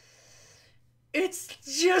 It's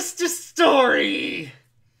just a story!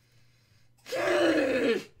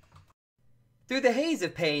 Through the haze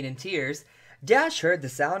of pain and tears, Dash heard the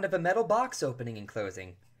sound of a metal box opening and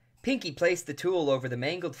closing. Pinky placed the tool over the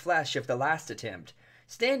mangled flesh of the last attempt.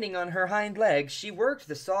 Standing on her hind legs, she worked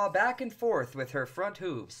the saw back and forth with her front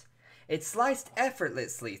hooves. It sliced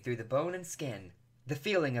effortlessly through the bone and skin. The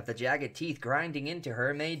feeling of the jagged teeth grinding into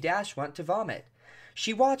her made Dash want to vomit.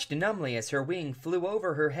 She watched numbly as her wing flew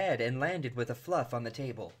over her head and landed with a fluff on the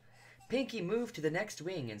table. Pinky moved to the next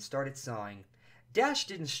wing and started sawing. Dash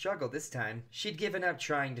didn't struggle this time. She'd given up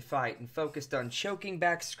trying to fight and focused on choking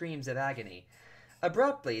back screams of agony.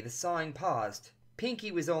 Abruptly, the sawing paused.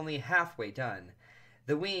 Pinky was only halfway done,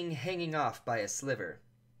 the wing hanging off by a sliver.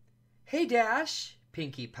 "Hey, Dash,"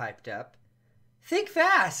 Pinky piped up. "Think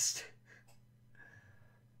fast!"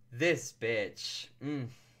 This bitch.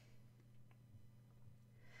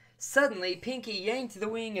 Suddenly, Pinky yanked the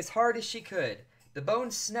wing as hard as she could. The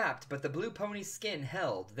bone snapped, but the blue pony's skin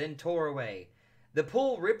held, then tore away. The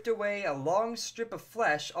pull ripped away a long strip of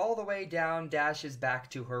flesh all the way down Dash's back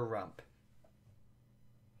to her rump.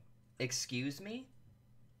 Excuse me?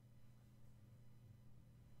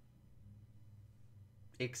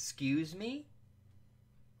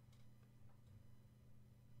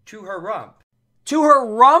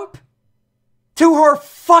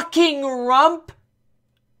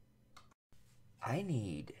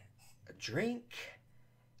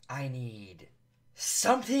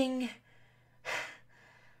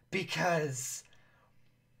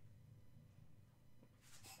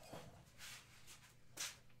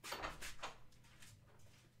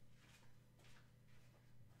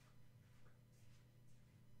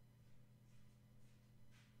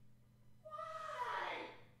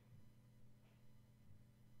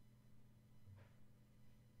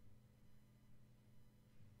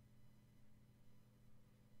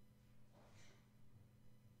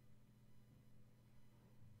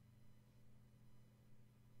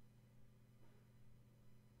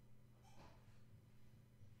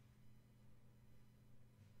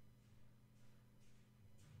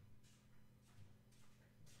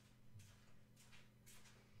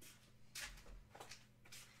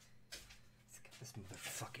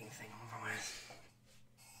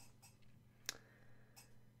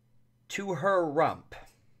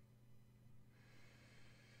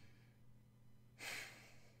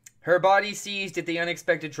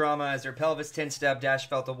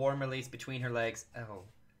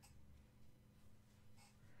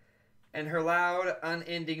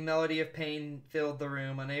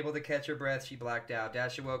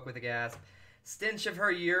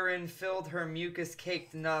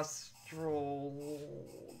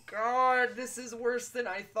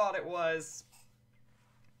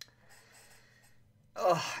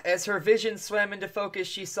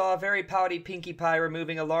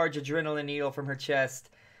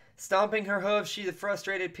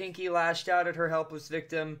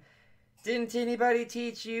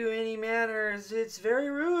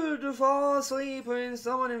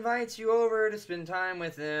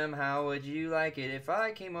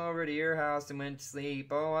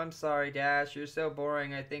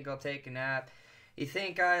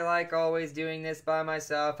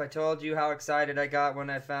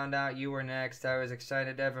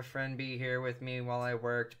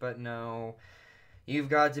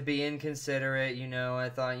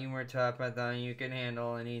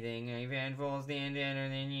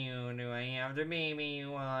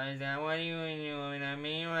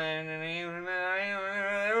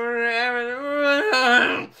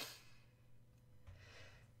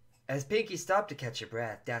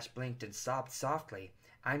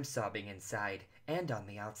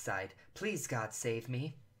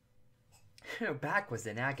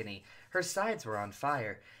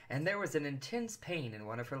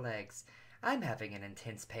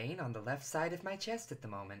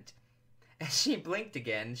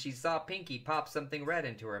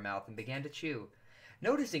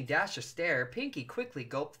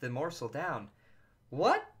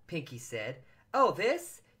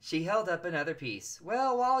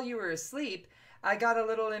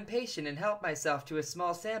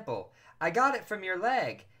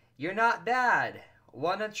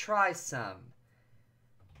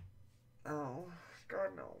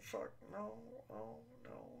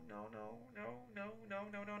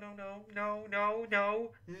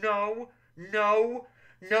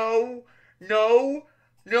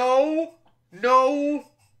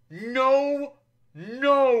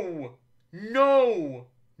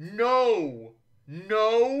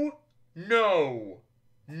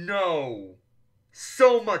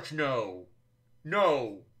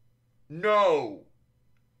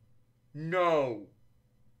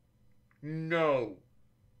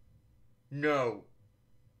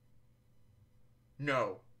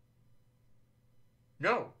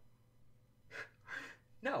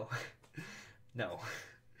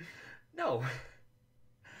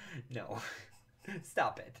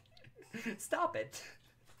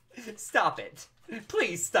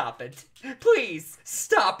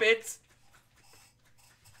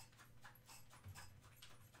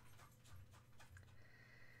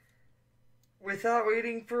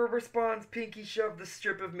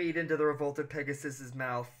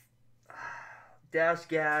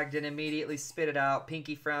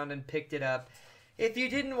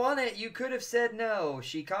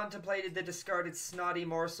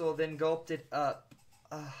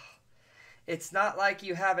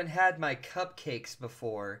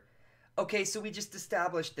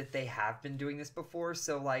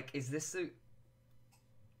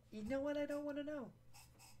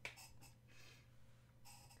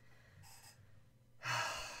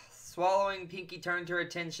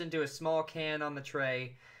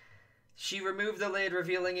 She removed the lid,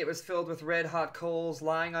 revealing it was filled with red-hot coals.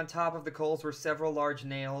 Lying on top of the coals were several large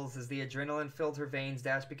nails. As the adrenaline filled her veins,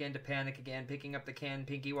 Dash began to panic again. Picking up the can,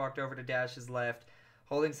 Pinky walked over to Dash's left.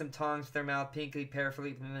 Holding some tongs with her mouth, Pinky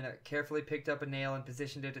carefully picked up a nail and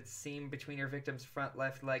positioned it at the seam between her victim's front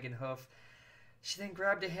left leg and hoof. She then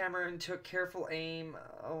grabbed a hammer and took careful aim.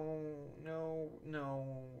 Oh,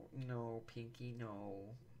 no, Pinky, no.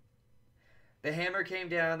 The hammer came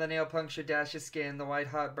down, the nail punctured Dash's skin. The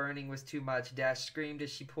white-hot burning was too much. Dash screamed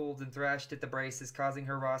as she pulled and thrashed at the braces, causing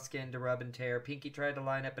her raw skin to rub and tear. Pinky tried to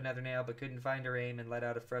line up another nail, but couldn't find her aim and let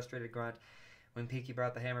out a frustrated grunt. When Pinky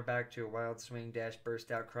brought the hammer back to a wild swing, Dash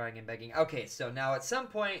burst out crying and begging. Okay, so now at some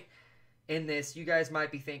point in this, you guys might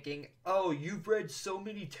be thinking, oh, you've read so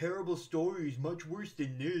many terrible stories, much worse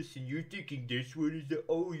than this, and you're thinking this one is the,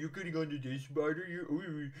 oh, you're getting onto this writer,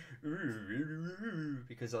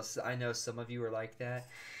 because I know some of you are like that.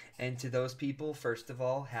 And to those people, first of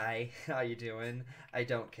all, hi, how you doing? I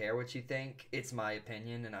don't care what you think. It's my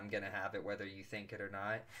opinion, and I'm gonna have it whether you think it or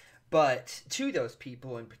not. But to those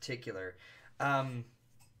people in particular,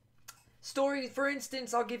 story, for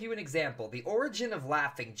instance, I'll give you an example. The origin of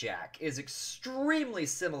Laughing Jack is extremely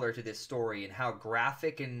similar to this story in how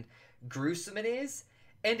graphic and gruesome it is.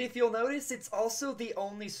 And if you'll notice, it's also the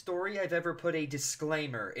only story I've ever put a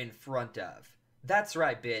disclaimer in front of. That's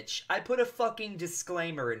right, bitch. I put a fucking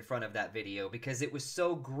disclaimer in front of that video because it was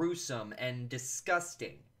so gruesome and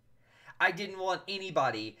disgusting. I didn't want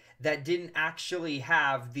anybody that didn't actually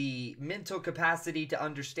have the mental capacity to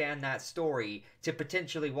understand that story to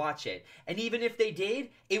potentially watch it. And even if they did,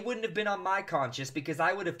 it wouldn't have been on my conscience because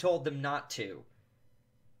I would have told them not to.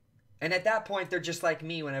 And at that point, they're just like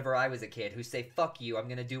me whenever I was a kid, who say, fuck you, I'm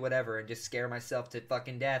gonna do whatever, and just scare myself to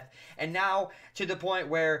fucking death. And now, to the point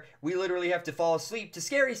where we literally have to fall asleep to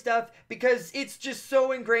scary stuff because it's just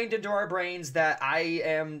so ingrained into our brains that I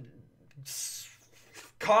am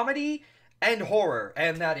comedy and horror,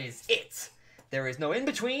 and that is it. There is no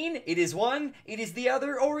in-between. It is one, it is the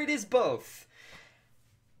other, or it is both.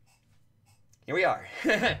 Here we are.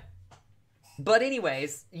 But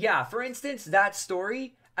anyways, yeah, for instance, that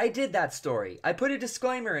story, I did that story. I put a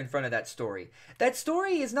disclaimer in front of that story. That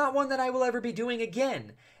story is not one that I will ever be doing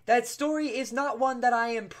again. That story is not one that I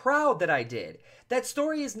am proud that I did. That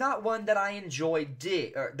story is not one that I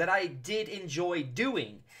did enjoy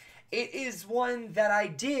doing. It is one that I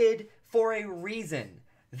did for a reason.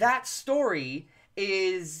 That story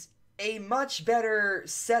is a much better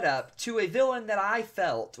setup to a villain that I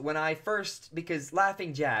felt when I first, because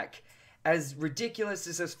Laughing Jack, as ridiculous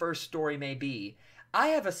as his first story may be, I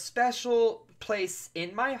have a special place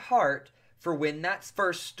in my heart for when that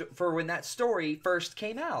story first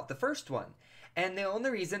came out, the first one. And the only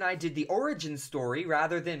reason I did the origin story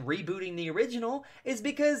rather than rebooting the original is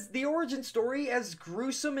because the origin story, as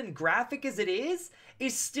gruesome and graphic as it is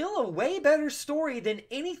still a way better story than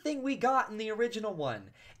anything we got in the original one.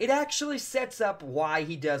 It actually sets up why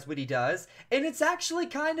he does what he does, and it's actually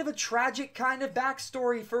kind of a tragic kind of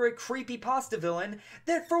backstory for a creepypasta villain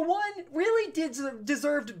that, for one, really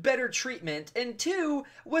deserved better treatment, and two,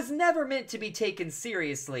 was never meant to be taken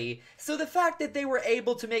seriously. So the fact that they were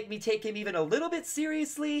able to make me take him even a little bit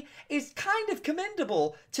seriously is kind of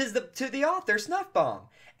commendable to the author, Snuffbomb.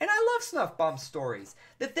 And I love Snuffbomb stories.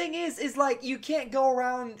 The thing is like, you can't go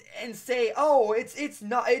around and say, oh,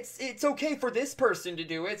 it's okay for this person to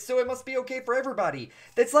do it, so it must be okay for everybody.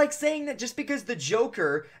 That's like saying that just because the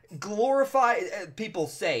Joker people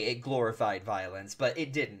say it glorified violence, but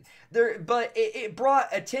it didn't. But it brought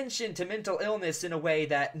attention to mental illness in a way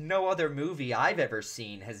that no other movie I've ever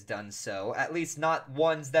seen has done so. At least not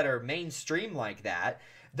ones that are mainstream like that.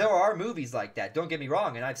 There are movies like that, don't get me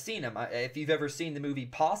wrong, and I've seen them. If you've ever seen the movie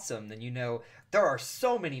Possum, then you know there are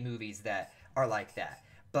so many movies that are like that.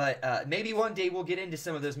 But maybe one day we'll get into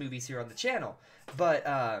some of those movies here on the channel. But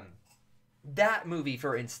that movie,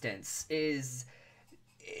 for instance,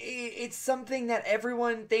 it's something that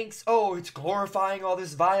everyone thinks, oh, it's glorifying all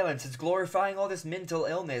this violence, it's glorifying all this mental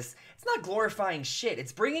illness. It's not glorifying shit.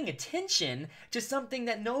 It's bringing attention to something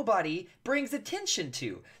that nobody brings attention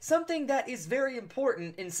to. Something that is very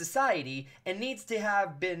important in society and needs to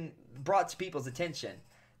have been brought to people's attention.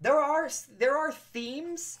 There are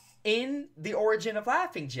themes in the origin of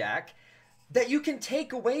Laughing Jack that you can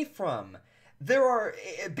take away from.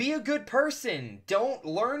 Be a good person. Don't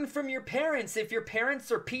learn from your parents if your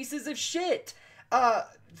parents are pieces of shit.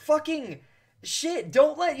 Fucking shit.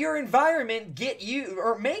 Don't let your environment get you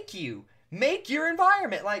or make you. Make your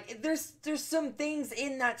environment. Like, there's some things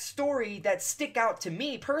in that story that stick out to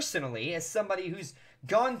me personally as somebody who's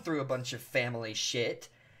gone through a bunch of family shit.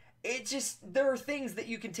 There are things that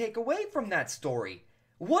you can take away from that story.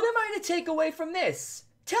 What am I to take away from this?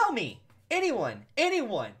 Tell me. Anyone.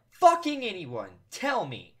 Fucking anyone. Tell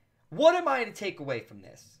me. What am I to take away from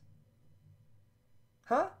this?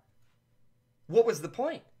 Huh? What was the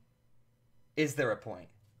point? Is there a point?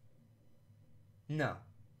 No.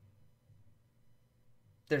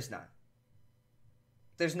 There's not.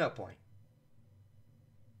 There's no point.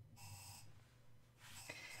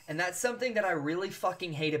 And that's something that I really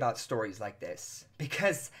fucking hate about stories like this.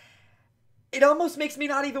 Because it almost makes me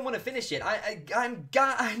not even want to finish it. I'm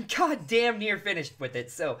goddamn near finished with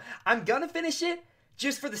it. So I'm gonna finish it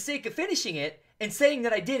just for the sake of finishing it and saying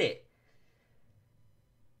that I did it.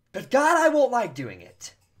 But God, I won't like doing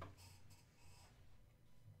it.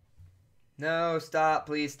 No, stop.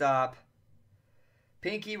 Please stop.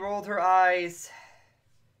 Pinky rolled her eyes.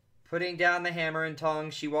 Putting down the hammer and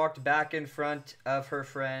tongs, she walked back in front of her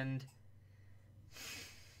friend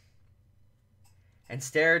and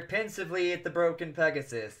stared pensively at the broken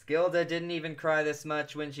Pegasus. Gilda didn't even cry this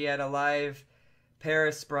much when she had a live pair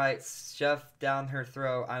of sprites shoved down her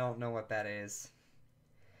throat. I don't know what that is.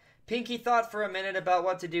 Pinky thought for a minute about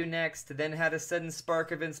what to do next, then had a sudden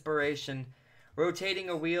spark of inspiration. Rotating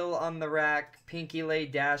a wheel on the rack, Pinky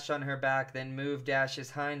laid Dash on her back, then moved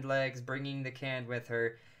Dash's hind legs, bringing the can with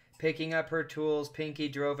her. Picking up her tools, Pinky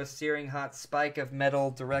drove a searing hot spike of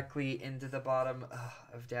metal directly into the bottom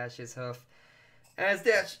of Dash's hoof. As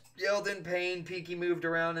Dash yelled in pain, Pinky moved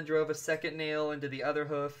around and drove a second nail into the other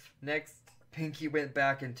hoof. Next, Pinky went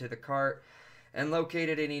back into the cart and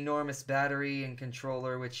located an enormous battery and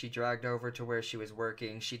controller, which she dragged over to where she was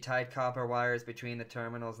working. She tied copper wires between the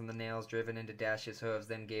terminals and the nails driven into Dash's hooves,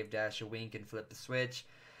 then gave Dash a wink and flipped the switch.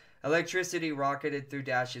 Electricity rocketed through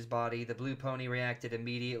Dash's body. The blue pony reacted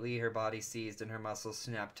immediately. Her body seized and her muscles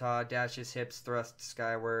snapped taut. Dash's hips thrust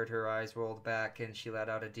skyward. Her eyes rolled back and she let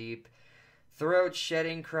out a deep,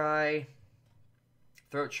 throat-shedding cry.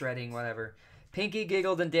 Throat-shredding, whatever. Pinky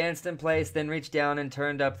giggled and danced in place, then reached down and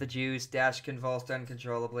turned up the juice. Dash convulsed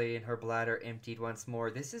uncontrollably and her bladder emptied once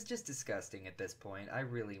more. This is just disgusting at this point. I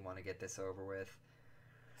really want to get this over with.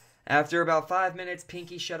 After about 5 minutes,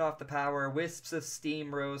 Pinky shut off the power. Wisps of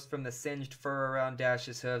steam rose from the singed fur around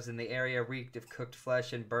Dash's hooves, and the area reeked of cooked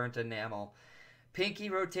flesh and burnt enamel.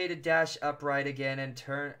 Pinky rotated Dash upright again and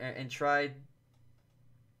tried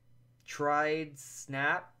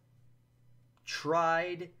snap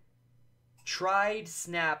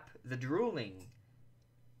the drooling.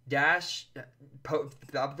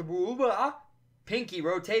 Pinky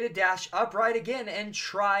rotated Dash upright again and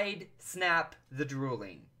tried snap the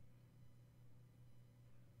drooling.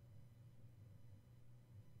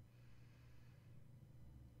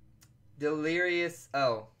 Delirious.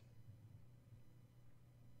 Oh.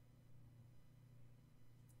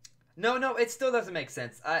 No, it still doesn't make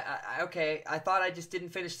sense. Okay, I thought I just didn't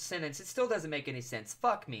finish the sentence. It still doesn't make any sense.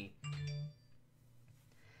 Fuck me.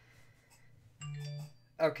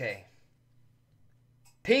 Okay.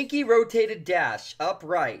 Pinky rotated Dash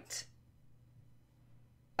upright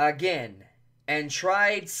again and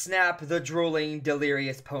tried snap the drooling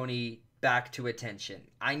delirious pony back to attention.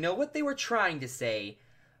 I know what they were trying to say,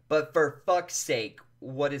 but for fuck's sake,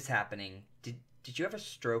 what is happening? Did you have a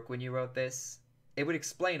stroke when you wrote this? It would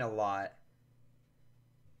explain a lot.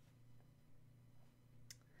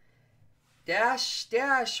 Dash,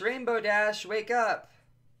 Rainbow Dash, wake up.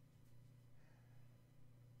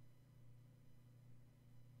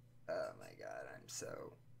 Oh my god, I'm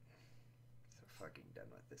so fucking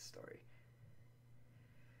done with this story.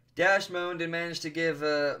 Dash moaned and managed to give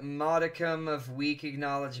a modicum of weak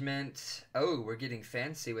acknowledgement. Oh, we're getting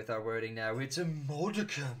fancy with our wording now. It's a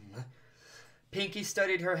modicum. Pinky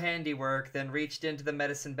studied her handiwork, then reached into the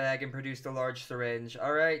medicine bag and produced a large syringe.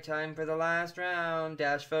 Alright, time for the last round.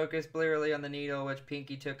 Dash focused blearily on the needle, which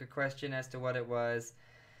Pinky took a question as to what it was.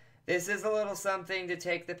 This is a little something to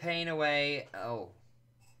take the pain away. Oh,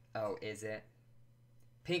 is it?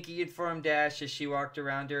 Pinky informed Dash as she walked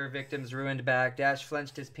around to her victim's ruined back. Dash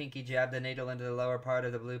flinched as Pinky jabbed the needle into the lower part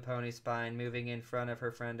of the blue pony's spine. Moving in front of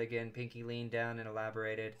her friend again, Pinky leaned down and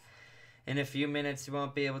elaborated. In a few minutes, you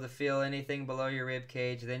won't be able to feel anything below your rib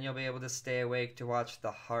cage. Then you'll be able to stay awake to watch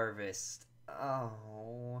the harvest.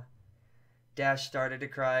 Oh. Dash started to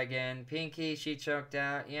cry again. Pinky, she choked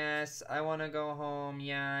out. Yes, I want to go home.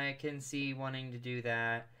 Yeah, I can see wanting to do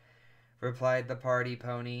that, replied the party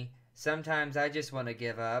pony. Sometimes I just want to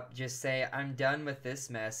give up. Just say, I'm done with this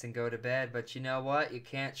mess and go to bed. But you know what? You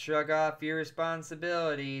can't shrug off your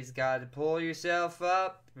responsibilities. Gotta pull yourself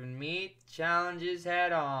up and meet challenges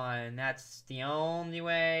head on. That's the only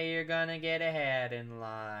way you're gonna get ahead in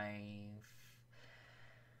life.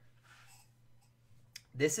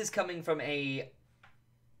 This is coming from a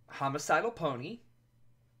homicidal pony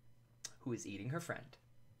who is eating her friend.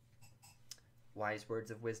 Wise words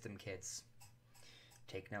of wisdom, kids.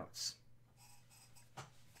 Take notes.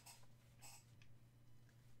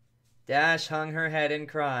 Dash hung her head and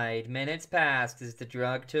cried. Minutes passed as the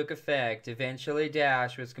drug took effect. Eventually,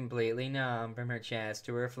 Dash was completely numb from her chest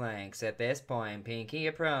to her flanks. At this point, Pinky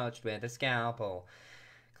approached with a scalpel,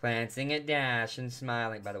 glancing at Dash and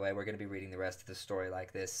smiling. By the way, we're going to be reading the rest of the story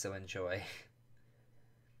like this, so enjoy.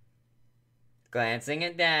 Glancing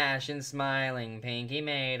at Dash and smiling, Pinky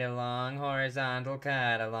made a long horizontal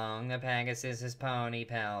cut along the Pegasus's pony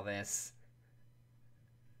pelvis.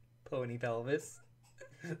 Pony pelvis?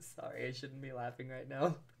 Sorry, I shouldn't be laughing right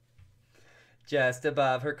now. Just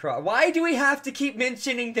above her crotch. Why do we have to keep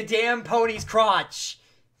mentioning the damn pony's crotch?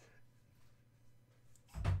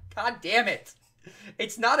 God damn it.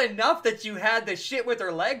 It's not enough that you had the shit with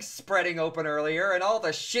her legs spreading open earlier and all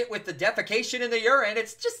the shit with the defecation in the urine.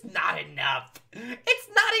 It's just not enough. It's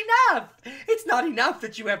not enough. It's not enough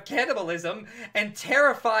that you have cannibalism and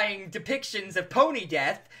terrifying depictions of pony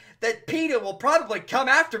death that PETA will probably come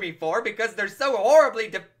after me for because they're so horribly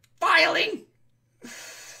defiling.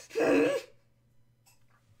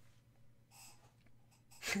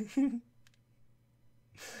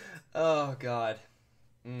 Oh, God.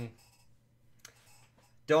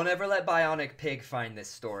 Don't ever let Bionic Pig find this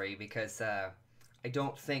story because I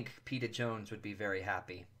don't think PETA Jones would be very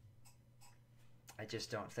happy. I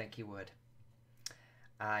just don't think he would.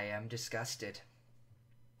 I am disgusted.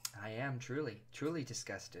 I am truly, truly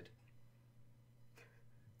disgusted.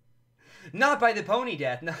 Not by the pony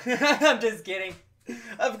death. No, I'm just kidding.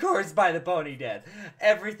 Of course by the pony death.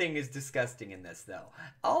 Everything is disgusting in this, though.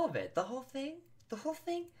 All of it. The whole thing. The whole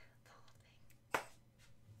thing. The whole thing.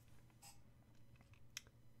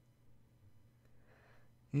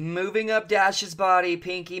 Moving up Dash's body,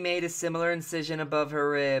 Pinky made a similar incision above her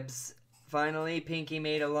ribs. Finally, Pinky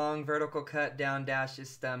made a long vertical cut down Dash's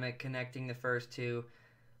stomach, connecting the first two.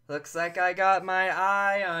 Looks like I got my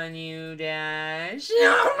eye on you, Dash.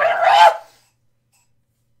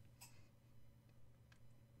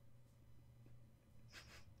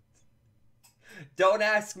 Don't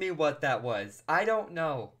ask me what that was. I don't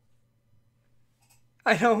know.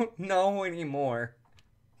 I don't know anymore.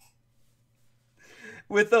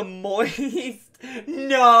 With a moist...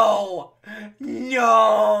 No!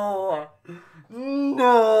 No!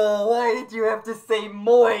 No! Why did you have to say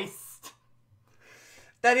moist?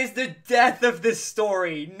 That is the death of this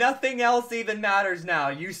story. Nothing else even matters now.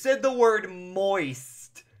 You said the word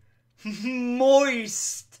moist.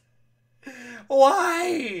 Moist.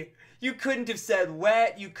 Why? You couldn't have said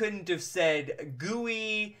wet. You couldn't have said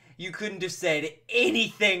gooey. You couldn't have said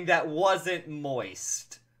anything that wasn't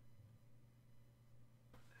moist.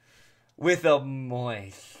 With a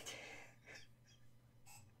moist.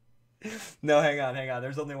 No, hang on.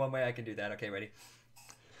 There's only one way I can do that. Okay, ready?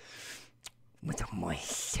 With a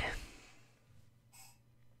moist.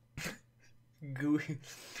 Gooey.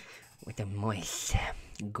 With a moist,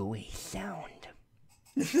 gooey sound.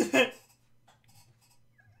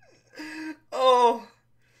 Oh.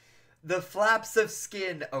 The flaps of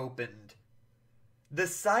skin opened. The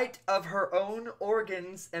sight of her own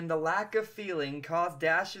organs and the lack of feeling caused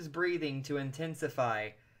Dash's breathing to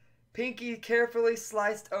intensify. Pinky carefully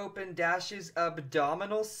sliced open Dash's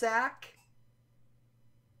abdominal sac.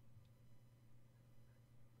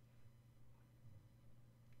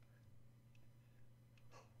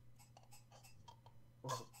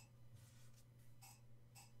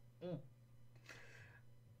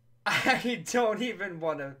 I don't even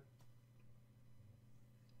want to...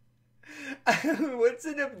 What's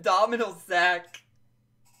an abdominal sac?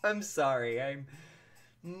 I'm sorry, I'm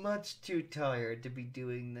much too tired to be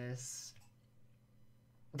doing this.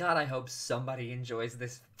 God, I hope somebody enjoys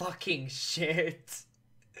this fucking shit.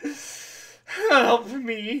 Help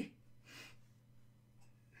me.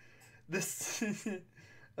 This...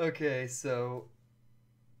 Okay, so...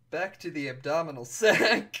 Back to the abdominal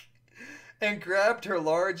sac. And grabbed her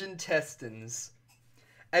large intestines.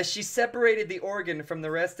 As she separated the organ from the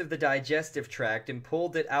rest of the digestive tract and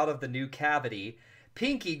pulled it out of the new cavity,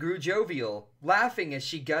 Pinky grew jovial, laughing as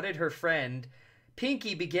she gutted her friend.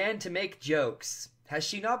 Pinky began to make jokes. Has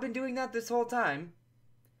she not been doing that this whole time?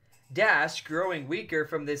 Dash, growing weaker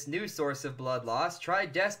from this new source of blood loss,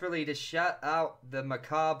 tried desperately to shut out the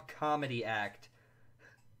macabre comedy act.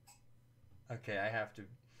 Okay, I have to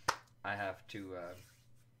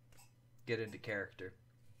get into character.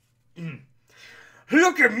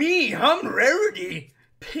 Look at me, I'm Rarity!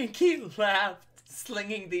 Pinky laughed,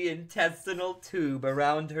 slinging the intestinal tube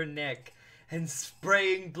around her neck and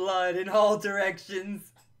spraying blood in all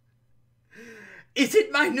directions.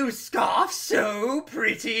 Isn't my new scarf so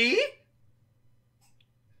pretty?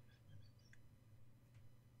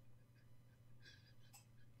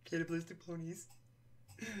 Cannibalistic ponies.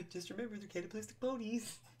 Just remember, they're cannibalistic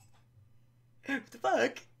ponies. What the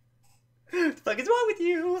fuck? What the fuck is wrong with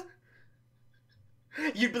you?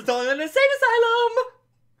 You belong in an insane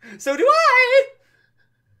asylum! So do I!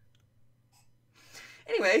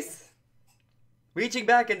 Anyways, reaching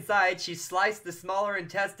back inside, she sliced the smaller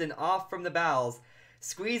intestine off from the bowels,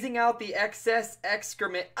 squeezing out the excess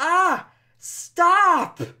excrement. Ah!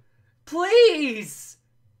 Stop! Please!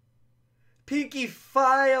 Pinky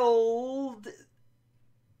filed...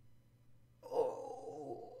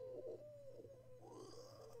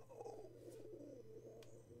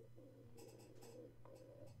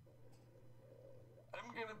 I'm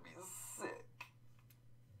gonna be sick.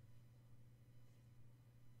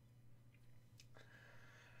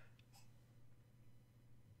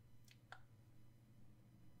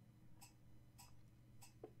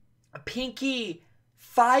 Pinky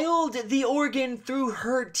filed the organ through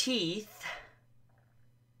her teeth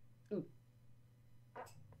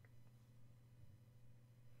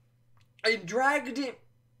and dragged it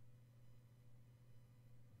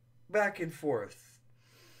back and forth.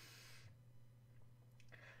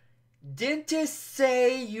 Dentists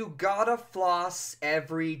say you gotta floss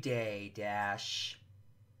every day, Dash.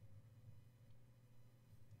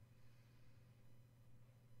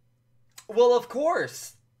 Well, of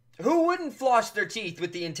course. Who wouldn't floss their teeth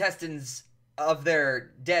with the intestines of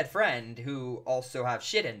their dead friend who also have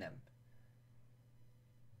shit in them?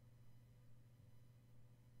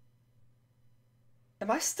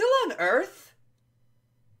 Am I still on Earth?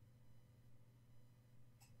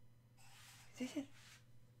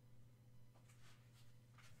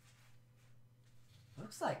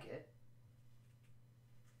 Looks like it.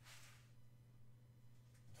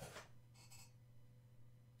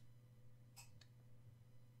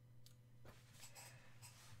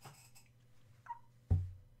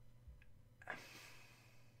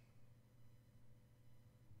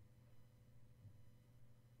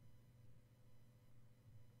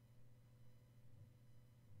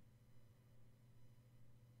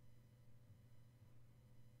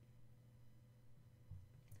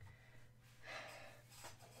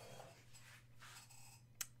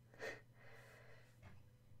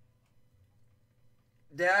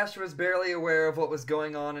 Dash was barely aware of what was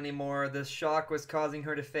going on anymore. The shock was causing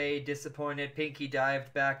her to fade. Disappointed, Pinky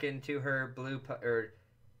dived back into the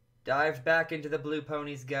blue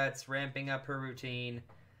pony's guts, ramping up her routine.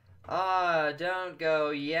 Ah, don't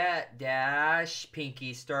go yet, Dash.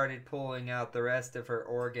 Pinky started pulling out the rest of her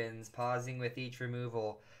organs, pausing with each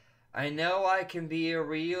removal. I know I can be a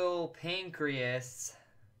real pancreas,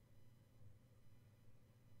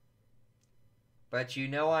 but you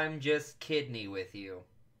know I'm just kidney with you.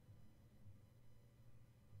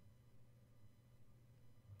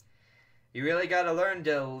 You really gotta learn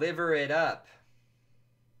to liver it up.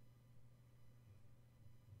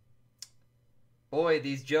 Boy,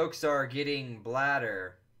 these jokes are getting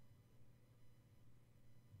bladder.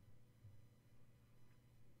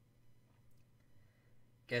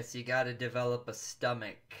 Guess you gotta develop a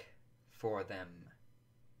stomach for them.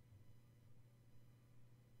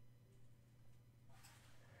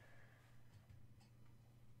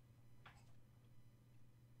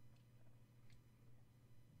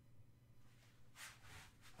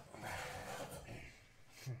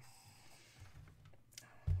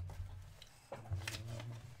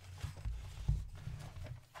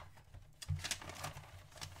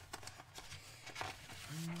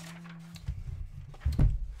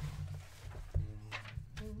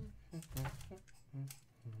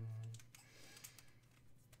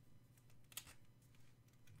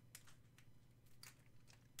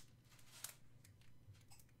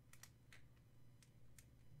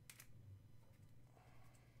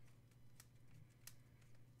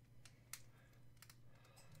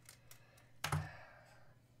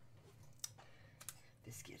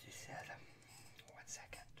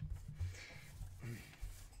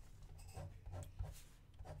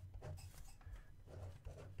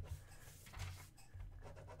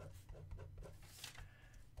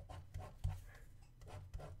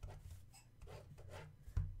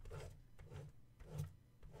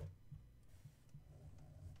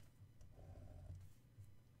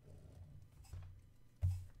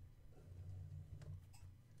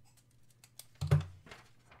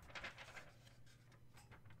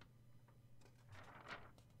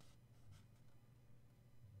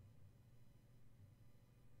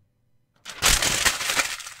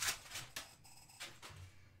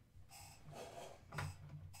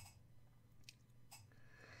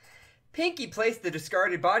 Pinky placed the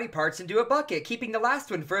discarded body parts into a bucket, keeping the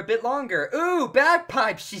last one for a bit longer. Ooh,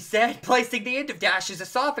 bagpipes, she said, placing the end of Dash's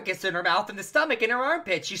esophagus in her mouth and the stomach in her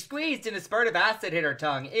armpit. She squeezed and a spurt of acid hit her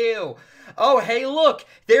tongue. Ew. Oh, hey, look,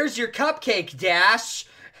 there's your cupcake, Dash.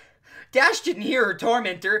 Dash didn't hear her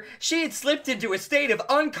tormentor. She had slipped into a state of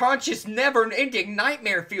unconscious, never-ending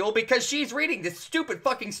nightmare fuel because she's reading this stupid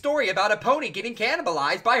fucking story about a pony getting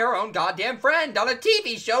cannibalized by her own goddamn friend on a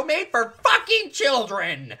TV show made for fucking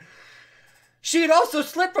children. She had also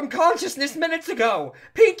slipped from consciousness minutes ago.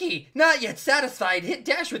 Pinky, not yet satisfied, hit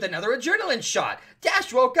Dash with another adrenaline shot.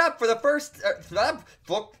 Dash woke up for the first...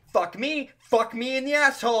 fuck me in the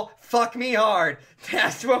asshole, fuck me hard.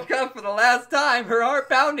 Dash woke up for the last time, her heart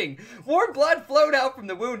pounding. Warm blood flowed out from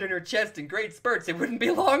the wound in her chest in great spurts. It wouldn't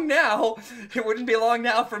be long now. It wouldn't be long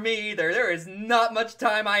now for me either. There is not much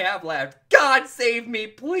time I have left. God save me,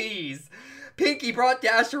 please. Pinky brought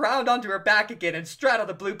Dash around onto her back again and straddled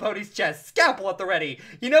the blue pony's chest, scalpel at the ready.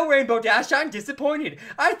 You know, Rainbow Dash, I'm disappointed.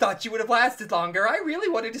 I thought you would have lasted longer. I really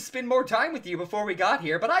wanted to spend more time with you before we got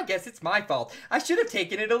here, but I guess it's my fault. I should have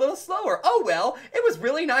taken it a little slower. Oh well, it was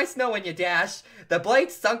really nice knowing you, Dash. The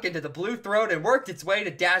blade sunk into the blue throat and worked its way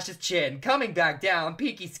to Dash's chin. Coming back down,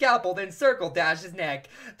 Pinky's scalpel then circled Dash's neck.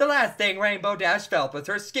 The last thing Rainbow Dash felt was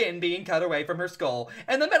her skin being cut away from her skull,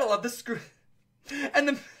 and the middle of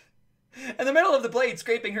the blade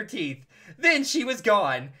scraping her teeth. Then she was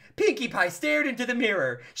gone. Pinkie Pie stared into the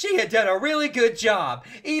mirror. She had done a really good job,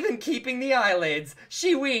 even keeping the eyelids.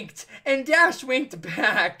 She winked, and Dash winked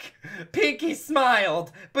back. Pinkie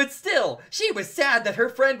smiled, but still, she was sad that her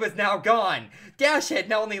friend was now gone. Dash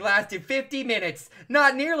had only lasted 50 minutes,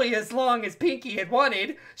 not nearly as long as Pinkie had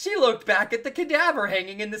wanted. She looked back at the cadaver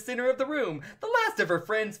hanging in the center of the room, the last of her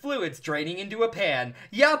friend's fluids draining into a pan.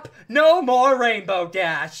 Yup, no more Rainbow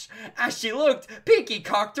Dash. As she looked, Pinkie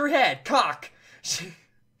cocked her head. Cock.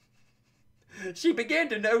 She began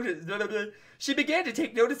to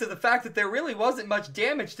take notice of the fact that there really wasn't much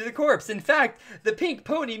damage to the corpse. In fact, the pink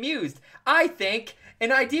pony mused. I think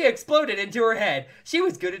an idea exploded into her head. She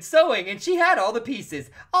was good at sewing, and she had all the pieces.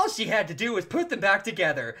 All she had to do was put them back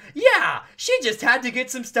together. Yeah, she just had to get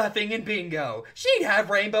some stuffing and bingo. She'd have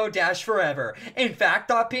Rainbow Dash forever. In fact,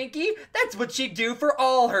 thought Pinkie, that's what she'd do for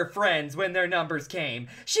all her friends when their numbers came.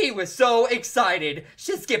 She was so excited.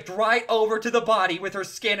 She skipped right over to the body with her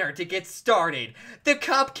Skinner to get started. The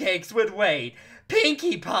cupcakes would wait.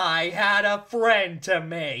 Pinkie Pie had a friend to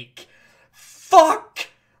make. Fuck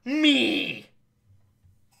me!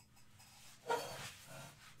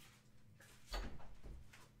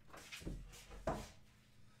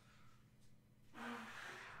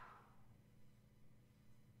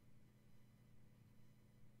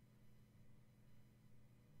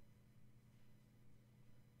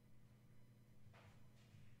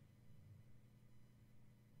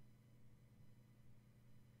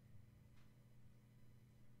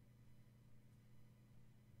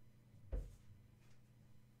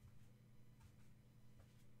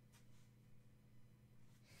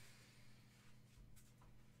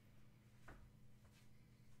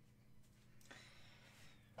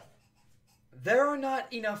 There are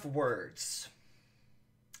not enough words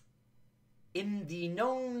in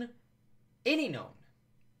any known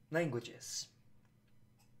languages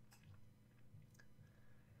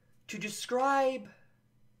to describe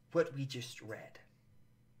what we just read.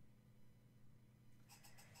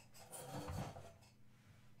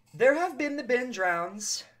 There have been the Ben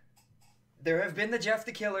Drowns. There have been the Jeff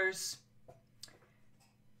the Killers.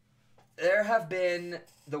 There have been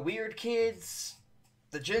the Weird Kids,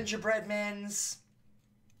 the Gingerbread Men's,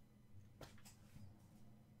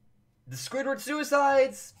 the Squidward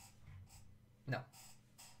Suicides.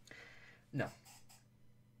 No.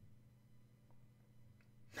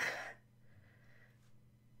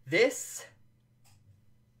 This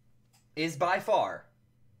is by far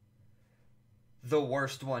the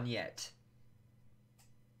worst one yet.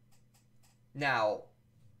 Now,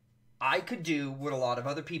 I could do what a lot of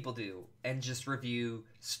other people do and just review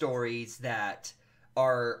stories that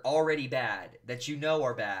are already bad, that you know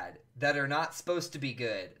are bad, that are not supposed to be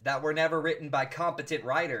good, that were never written by competent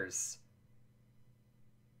writers.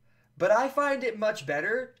 But I find it much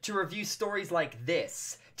better to review stories like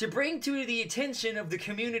this, to bring to the attention of the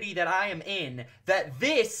community that I am in, that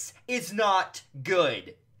this is not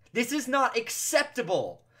good. This is not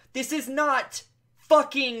acceptable. This is not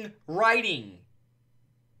fucking writing.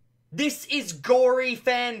 This is gory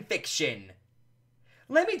fan fiction.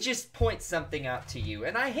 Let me just point something out to you,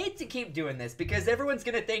 and I hate to keep doing this because everyone's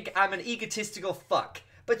gonna think I'm an egotistical fuck.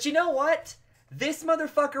 But you know what? This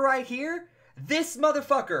motherfucker right here,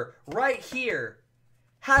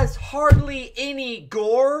 has hardly any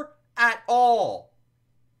gore at all.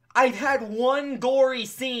 I've had one gory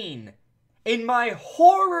scene in my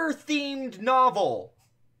horror-themed novel.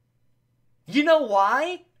 You know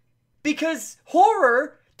why? Because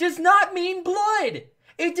horror does not mean blood.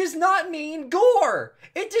 It does not mean gore.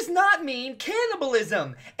 It does not mean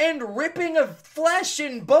cannibalism and ripping of flesh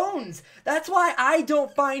and bones. That's why I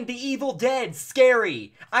don't find The Evil Dead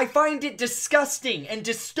scary. I find it disgusting and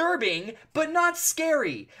disturbing, but not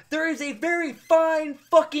scary. There is a very fine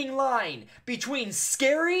fucking line between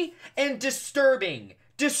scary and disturbing.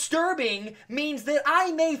 Disturbing means that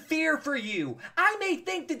I may fear for you. I may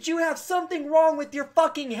think that you have something wrong with your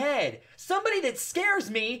fucking head. Somebody that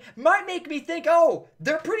scares me might make me think, oh,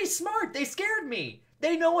 they're pretty smart. They scared me.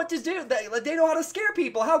 They know what to do. They know how to scare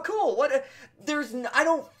people. How cool. I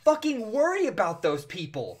don't fucking worry about those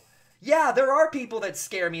people. Yeah, there are people that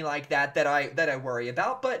scare me like that I worry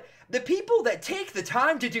about, but the people that take the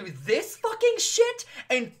time to do this fucking shit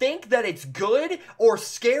and think that it's good or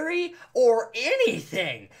scary or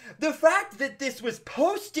anything. The fact that this was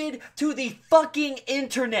posted to the fucking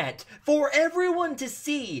internet for everyone to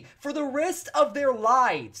see for the rest of their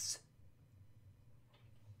lives.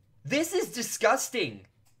 This is disgusting.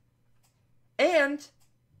 And,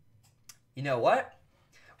 you know what?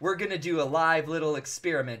 We're gonna do a live little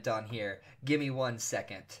experiment on here. Give me 1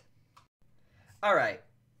 second. Alright.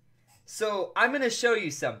 So, I'm gonna show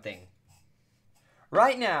you something.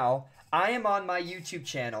 Right now, I am on my YouTube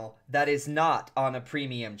channel that is not on a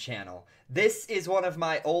premium channel. This is one of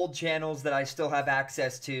my old channels that I still have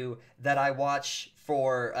access to, that I watch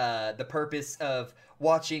for the purpose of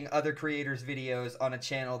watching other creators' videos on a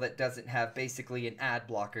channel that doesn't have basically an ad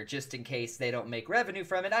blocker, just in case they don't make revenue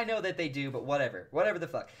from it. I know that they do, but whatever. Whatever the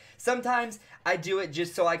fuck. Sometimes I do it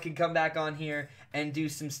just so I can come back on here and do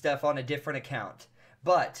some stuff on a different account.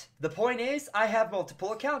 But the point is, I have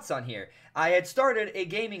multiple accounts on here. I had started a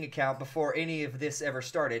gaming account before any of this ever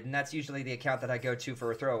started, and that's usually the account that I go to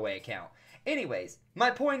for a throwaway account. Anyways, my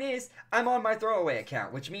point is, I'm on my throwaway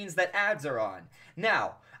account, which means that ads are on.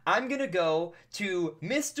 Now, I'm gonna go to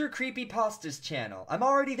Mr. CreepyPasta's channel. I'm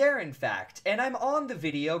already there, in fact, and I'm on the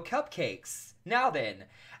video Cupcakes. Now then,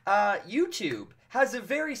 YouTube has a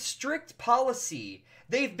very strict policy.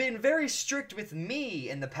 They've been very strict with me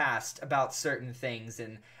in the past about certain things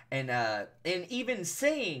and even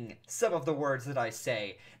saying some of the words that I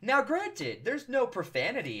say. Now, granted, there's no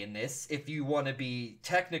profanity in this if you want to be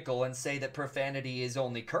technical and say that profanity is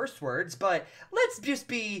only curse words, but let's just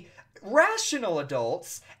be rational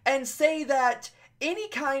adults and say that any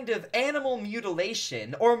kind of animal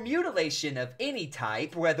mutilation or mutilation of any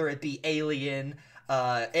type, whether it be alien,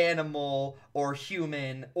 animal, or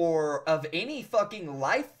human, or of any fucking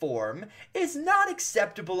life form, is not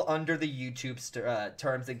acceptable under the YouTube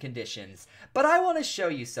terms and conditions. But I want to show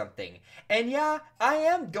you something. And yeah, I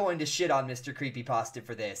am going to shit on Mr. CreepyPasta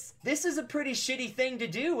for this. This is a pretty shitty thing to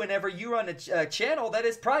do whenever you run a channel that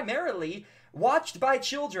is primarily watched by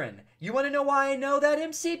children. You want to know why I know that,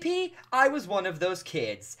 MCP? I was one of those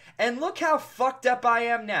kids. And look how fucked up I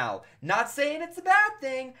am now. Not saying it's a bad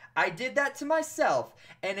thing. I did that to myself.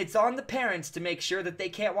 And it's on the parents to make sure that they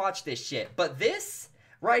can't watch this shit. But this,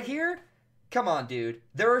 right here, come on, dude.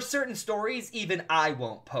 There are certain stories even I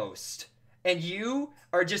won't post. And you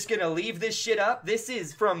are just gonna leave this shit up? This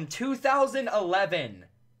is from 2011.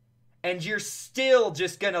 And you're still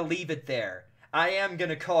just gonna leave it there. I am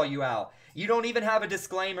gonna call you out. You don't even have a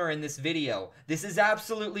disclaimer in this video. This is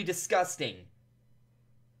absolutely disgusting.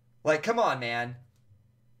 Like, come on, man.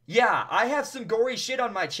 Yeah, I have some gory shit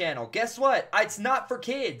on my channel. Guess what? It's not for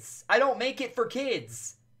kids. I don't make it for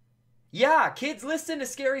kids. Yeah, kids listen to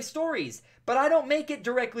scary stories, but I don't make it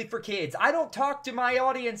directly for kids. I don't talk to my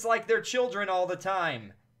audience like they're children all the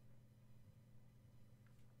time.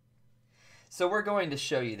 So we're going to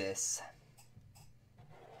show you this.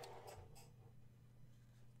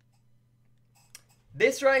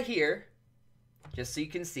 This right here, just so you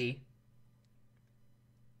can see,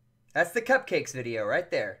 that's the Cupcakes video right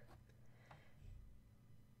there.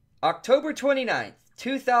 October 29th,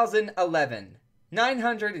 2011,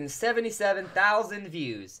 977,000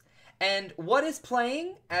 views. And what is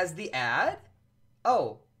playing as the ad?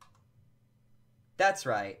 Oh, that's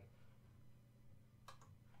right.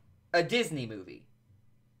 A Disney movie.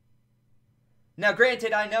 Now,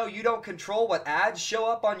 granted, I know you don't control what ads show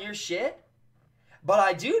up on your shit, but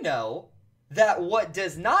I do know that what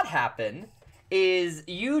does not happen is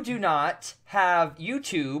you do not have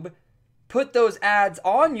YouTube put those ads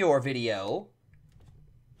on your video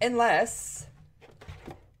unless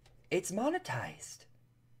it's monetized.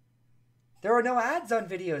 There are no ads on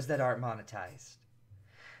videos that aren't monetized.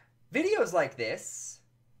 Videos like this,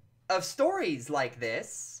 of stories like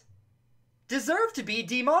this, deserve to be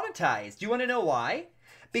demonetized. You want to know why?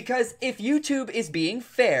 Because if YouTube is being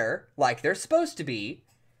fair, like they're supposed to be,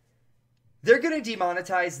 they're going to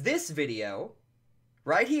demonetize this video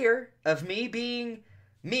right here of me being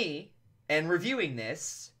me and reviewing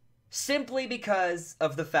this simply because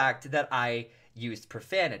of the fact that I used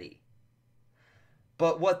profanity.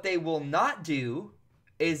 But what they will not do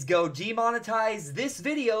is go demonetize this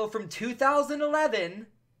video from 2011,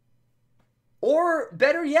 or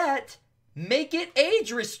better yet, make it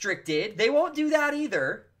age restricted. They won't do that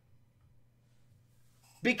either,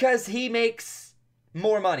 because he makes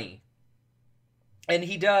more money and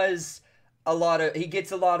he gets a lot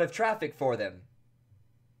of traffic for them.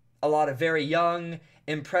 A lot of very young,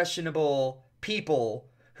 impressionable people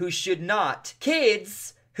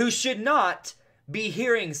kids who should not be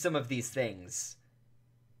hearing some of these things.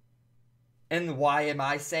 And why am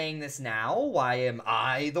I saying this now? Why am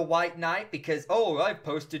I the White Knight? Because, oh, I've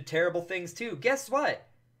posted terrible things too. Guess what?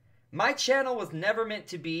 My channel was never meant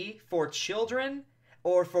to be for children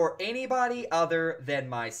or for anybody other than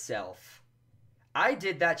myself. I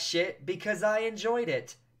did that shit because I enjoyed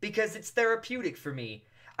it. Because it's therapeutic for me.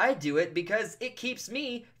 I do it because it keeps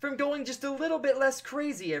me from going just a little bit less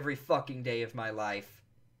crazy every fucking day of my life.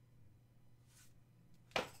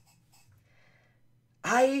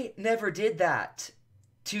 I never did that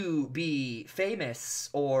to be famous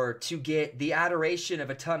or to get the adoration of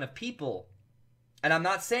a ton of people. And I'm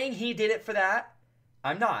not saying he did it for that.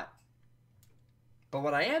 I'm not. But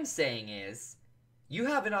what I am saying is, you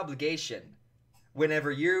have an obligation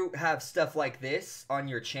whenever you have stuff like this on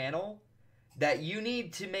your channel that you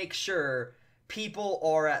need to make sure people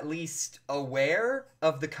are at least aware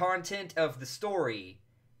of the content of the story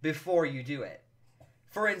before you do it.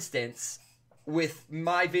 For instance, with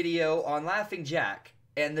my video on Laughing Jack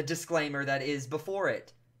and the disclaimer that is before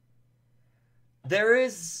it, there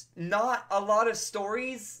is not a lot of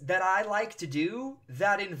stories that I like to do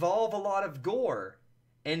that involve a lot of gore.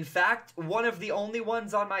 In fact, one of the only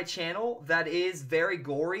ones on my channel that is very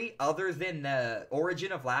gory, other than the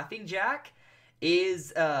origin of Laughing Jack,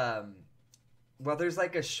 is, well, there's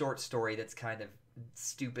like a short story that's kind of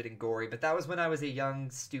stupid and gory, but that was when I was a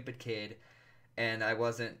young, stupid kid, and I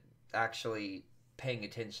wasn't actually paying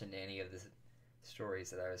attention to any of the stories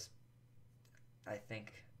that I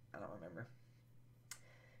don't remember.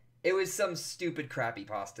 It was some stupid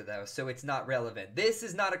creepypasta though, so it's not relevant. This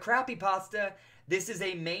is not a creepypasta. This is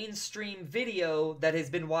a mainstream video that has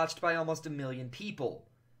been watched by almost 1 million people.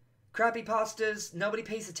 Creepypastas, nobody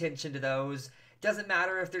pays attention to those. Doesn't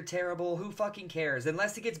matter if they're terrible, who fucking cares?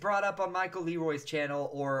 Unless it gets brought up on Michael Leroy's channel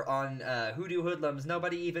or on Hoodoo Hoodlums,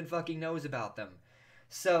 nobody even fucking knows about them.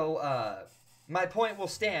 So, my point will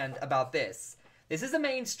stand about this. This is a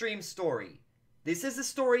mainstream story. This is a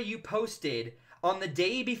story you posted on the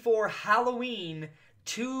day before Halloween,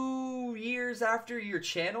 2 years after your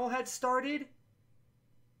channel had started.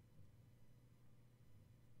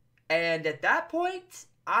 And at that point,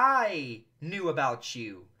 I knew about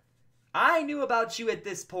you. I knew about you at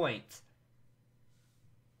this point.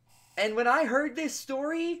 And when I heard this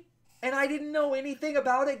story, and I didn't know anything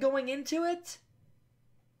about it going into it,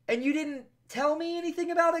 and you didn't tell me anything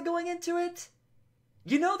about it going into it,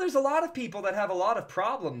 you know there's a lot of people that have a lot of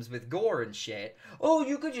problems with gore and shit. Oh,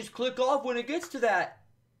 you could just click off when it gets to that.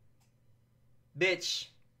 Bitch.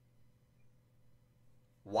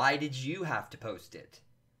 Why did you have to post it?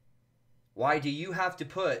 Why do you have to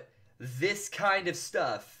put this kind of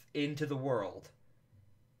stuff into the world?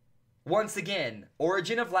 Once again,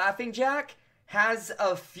 Origin of Laughing Jack has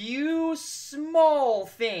a few small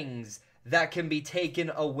things that can be taken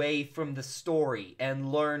away from the story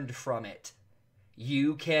and learned from it.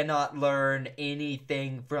 You cannot learn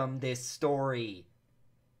anything from this story.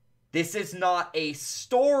 This is not a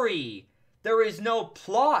story. There is no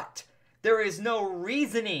plot. There is no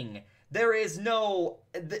reasoning. There's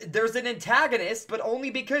an antagonist, but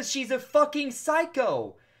only because she's a fucking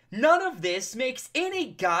psycho. None of this makes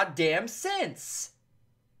any goddamn sense.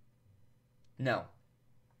 No.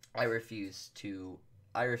 I refuse to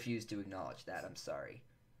acknowledge that. I'm sorry.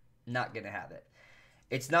 Not gonna have it.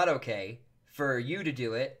 It's not okay for you to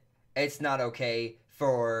do it. It's not okay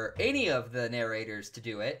for any of the narrators to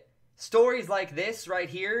do it. Stories like this right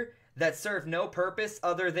here that serve no purpose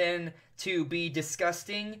other than to be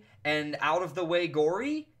disgusting and out of the way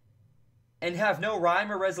gory and have no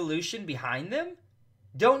rhyme or resolution behind them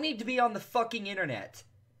don't need to be on the fucking internet.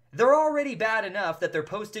 They're already bad enough that they're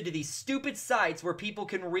posted to these stupid sites where people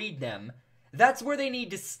can read them. That's where they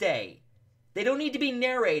need to stay. They don't need to be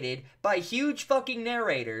narrated by huge fucking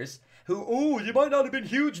narrators who, oh, you might not have been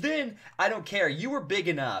huge then. I don't care. You were big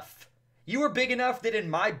enough. You were big enough that in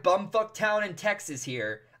my bumfuck town in Texas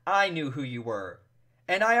here, I knew who you were.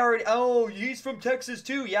 And I already... Oh, he's from Texas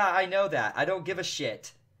too. Yeah, I know that. I don't give a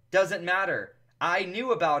shit. Doesn't matter. I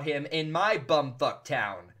knew about him in my bumfuck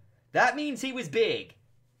town. That means he was big.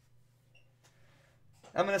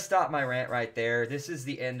 I'm going to stop my rant right there. This is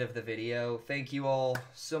the end of the video. Thank you all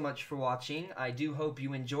so much for watching. I do hope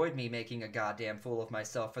you enjoyed me making a goddamn fool of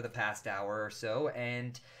myself for the past hour or so.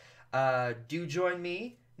 And do join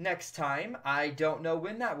me next time. I don't know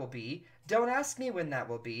when that will be. Don't ask me when that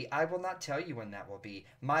will be. I will not tell you when that will be.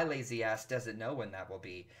 My lazy ass doesn't know when that will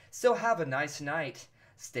be. So have a nice night.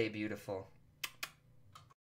 Stay beautiful.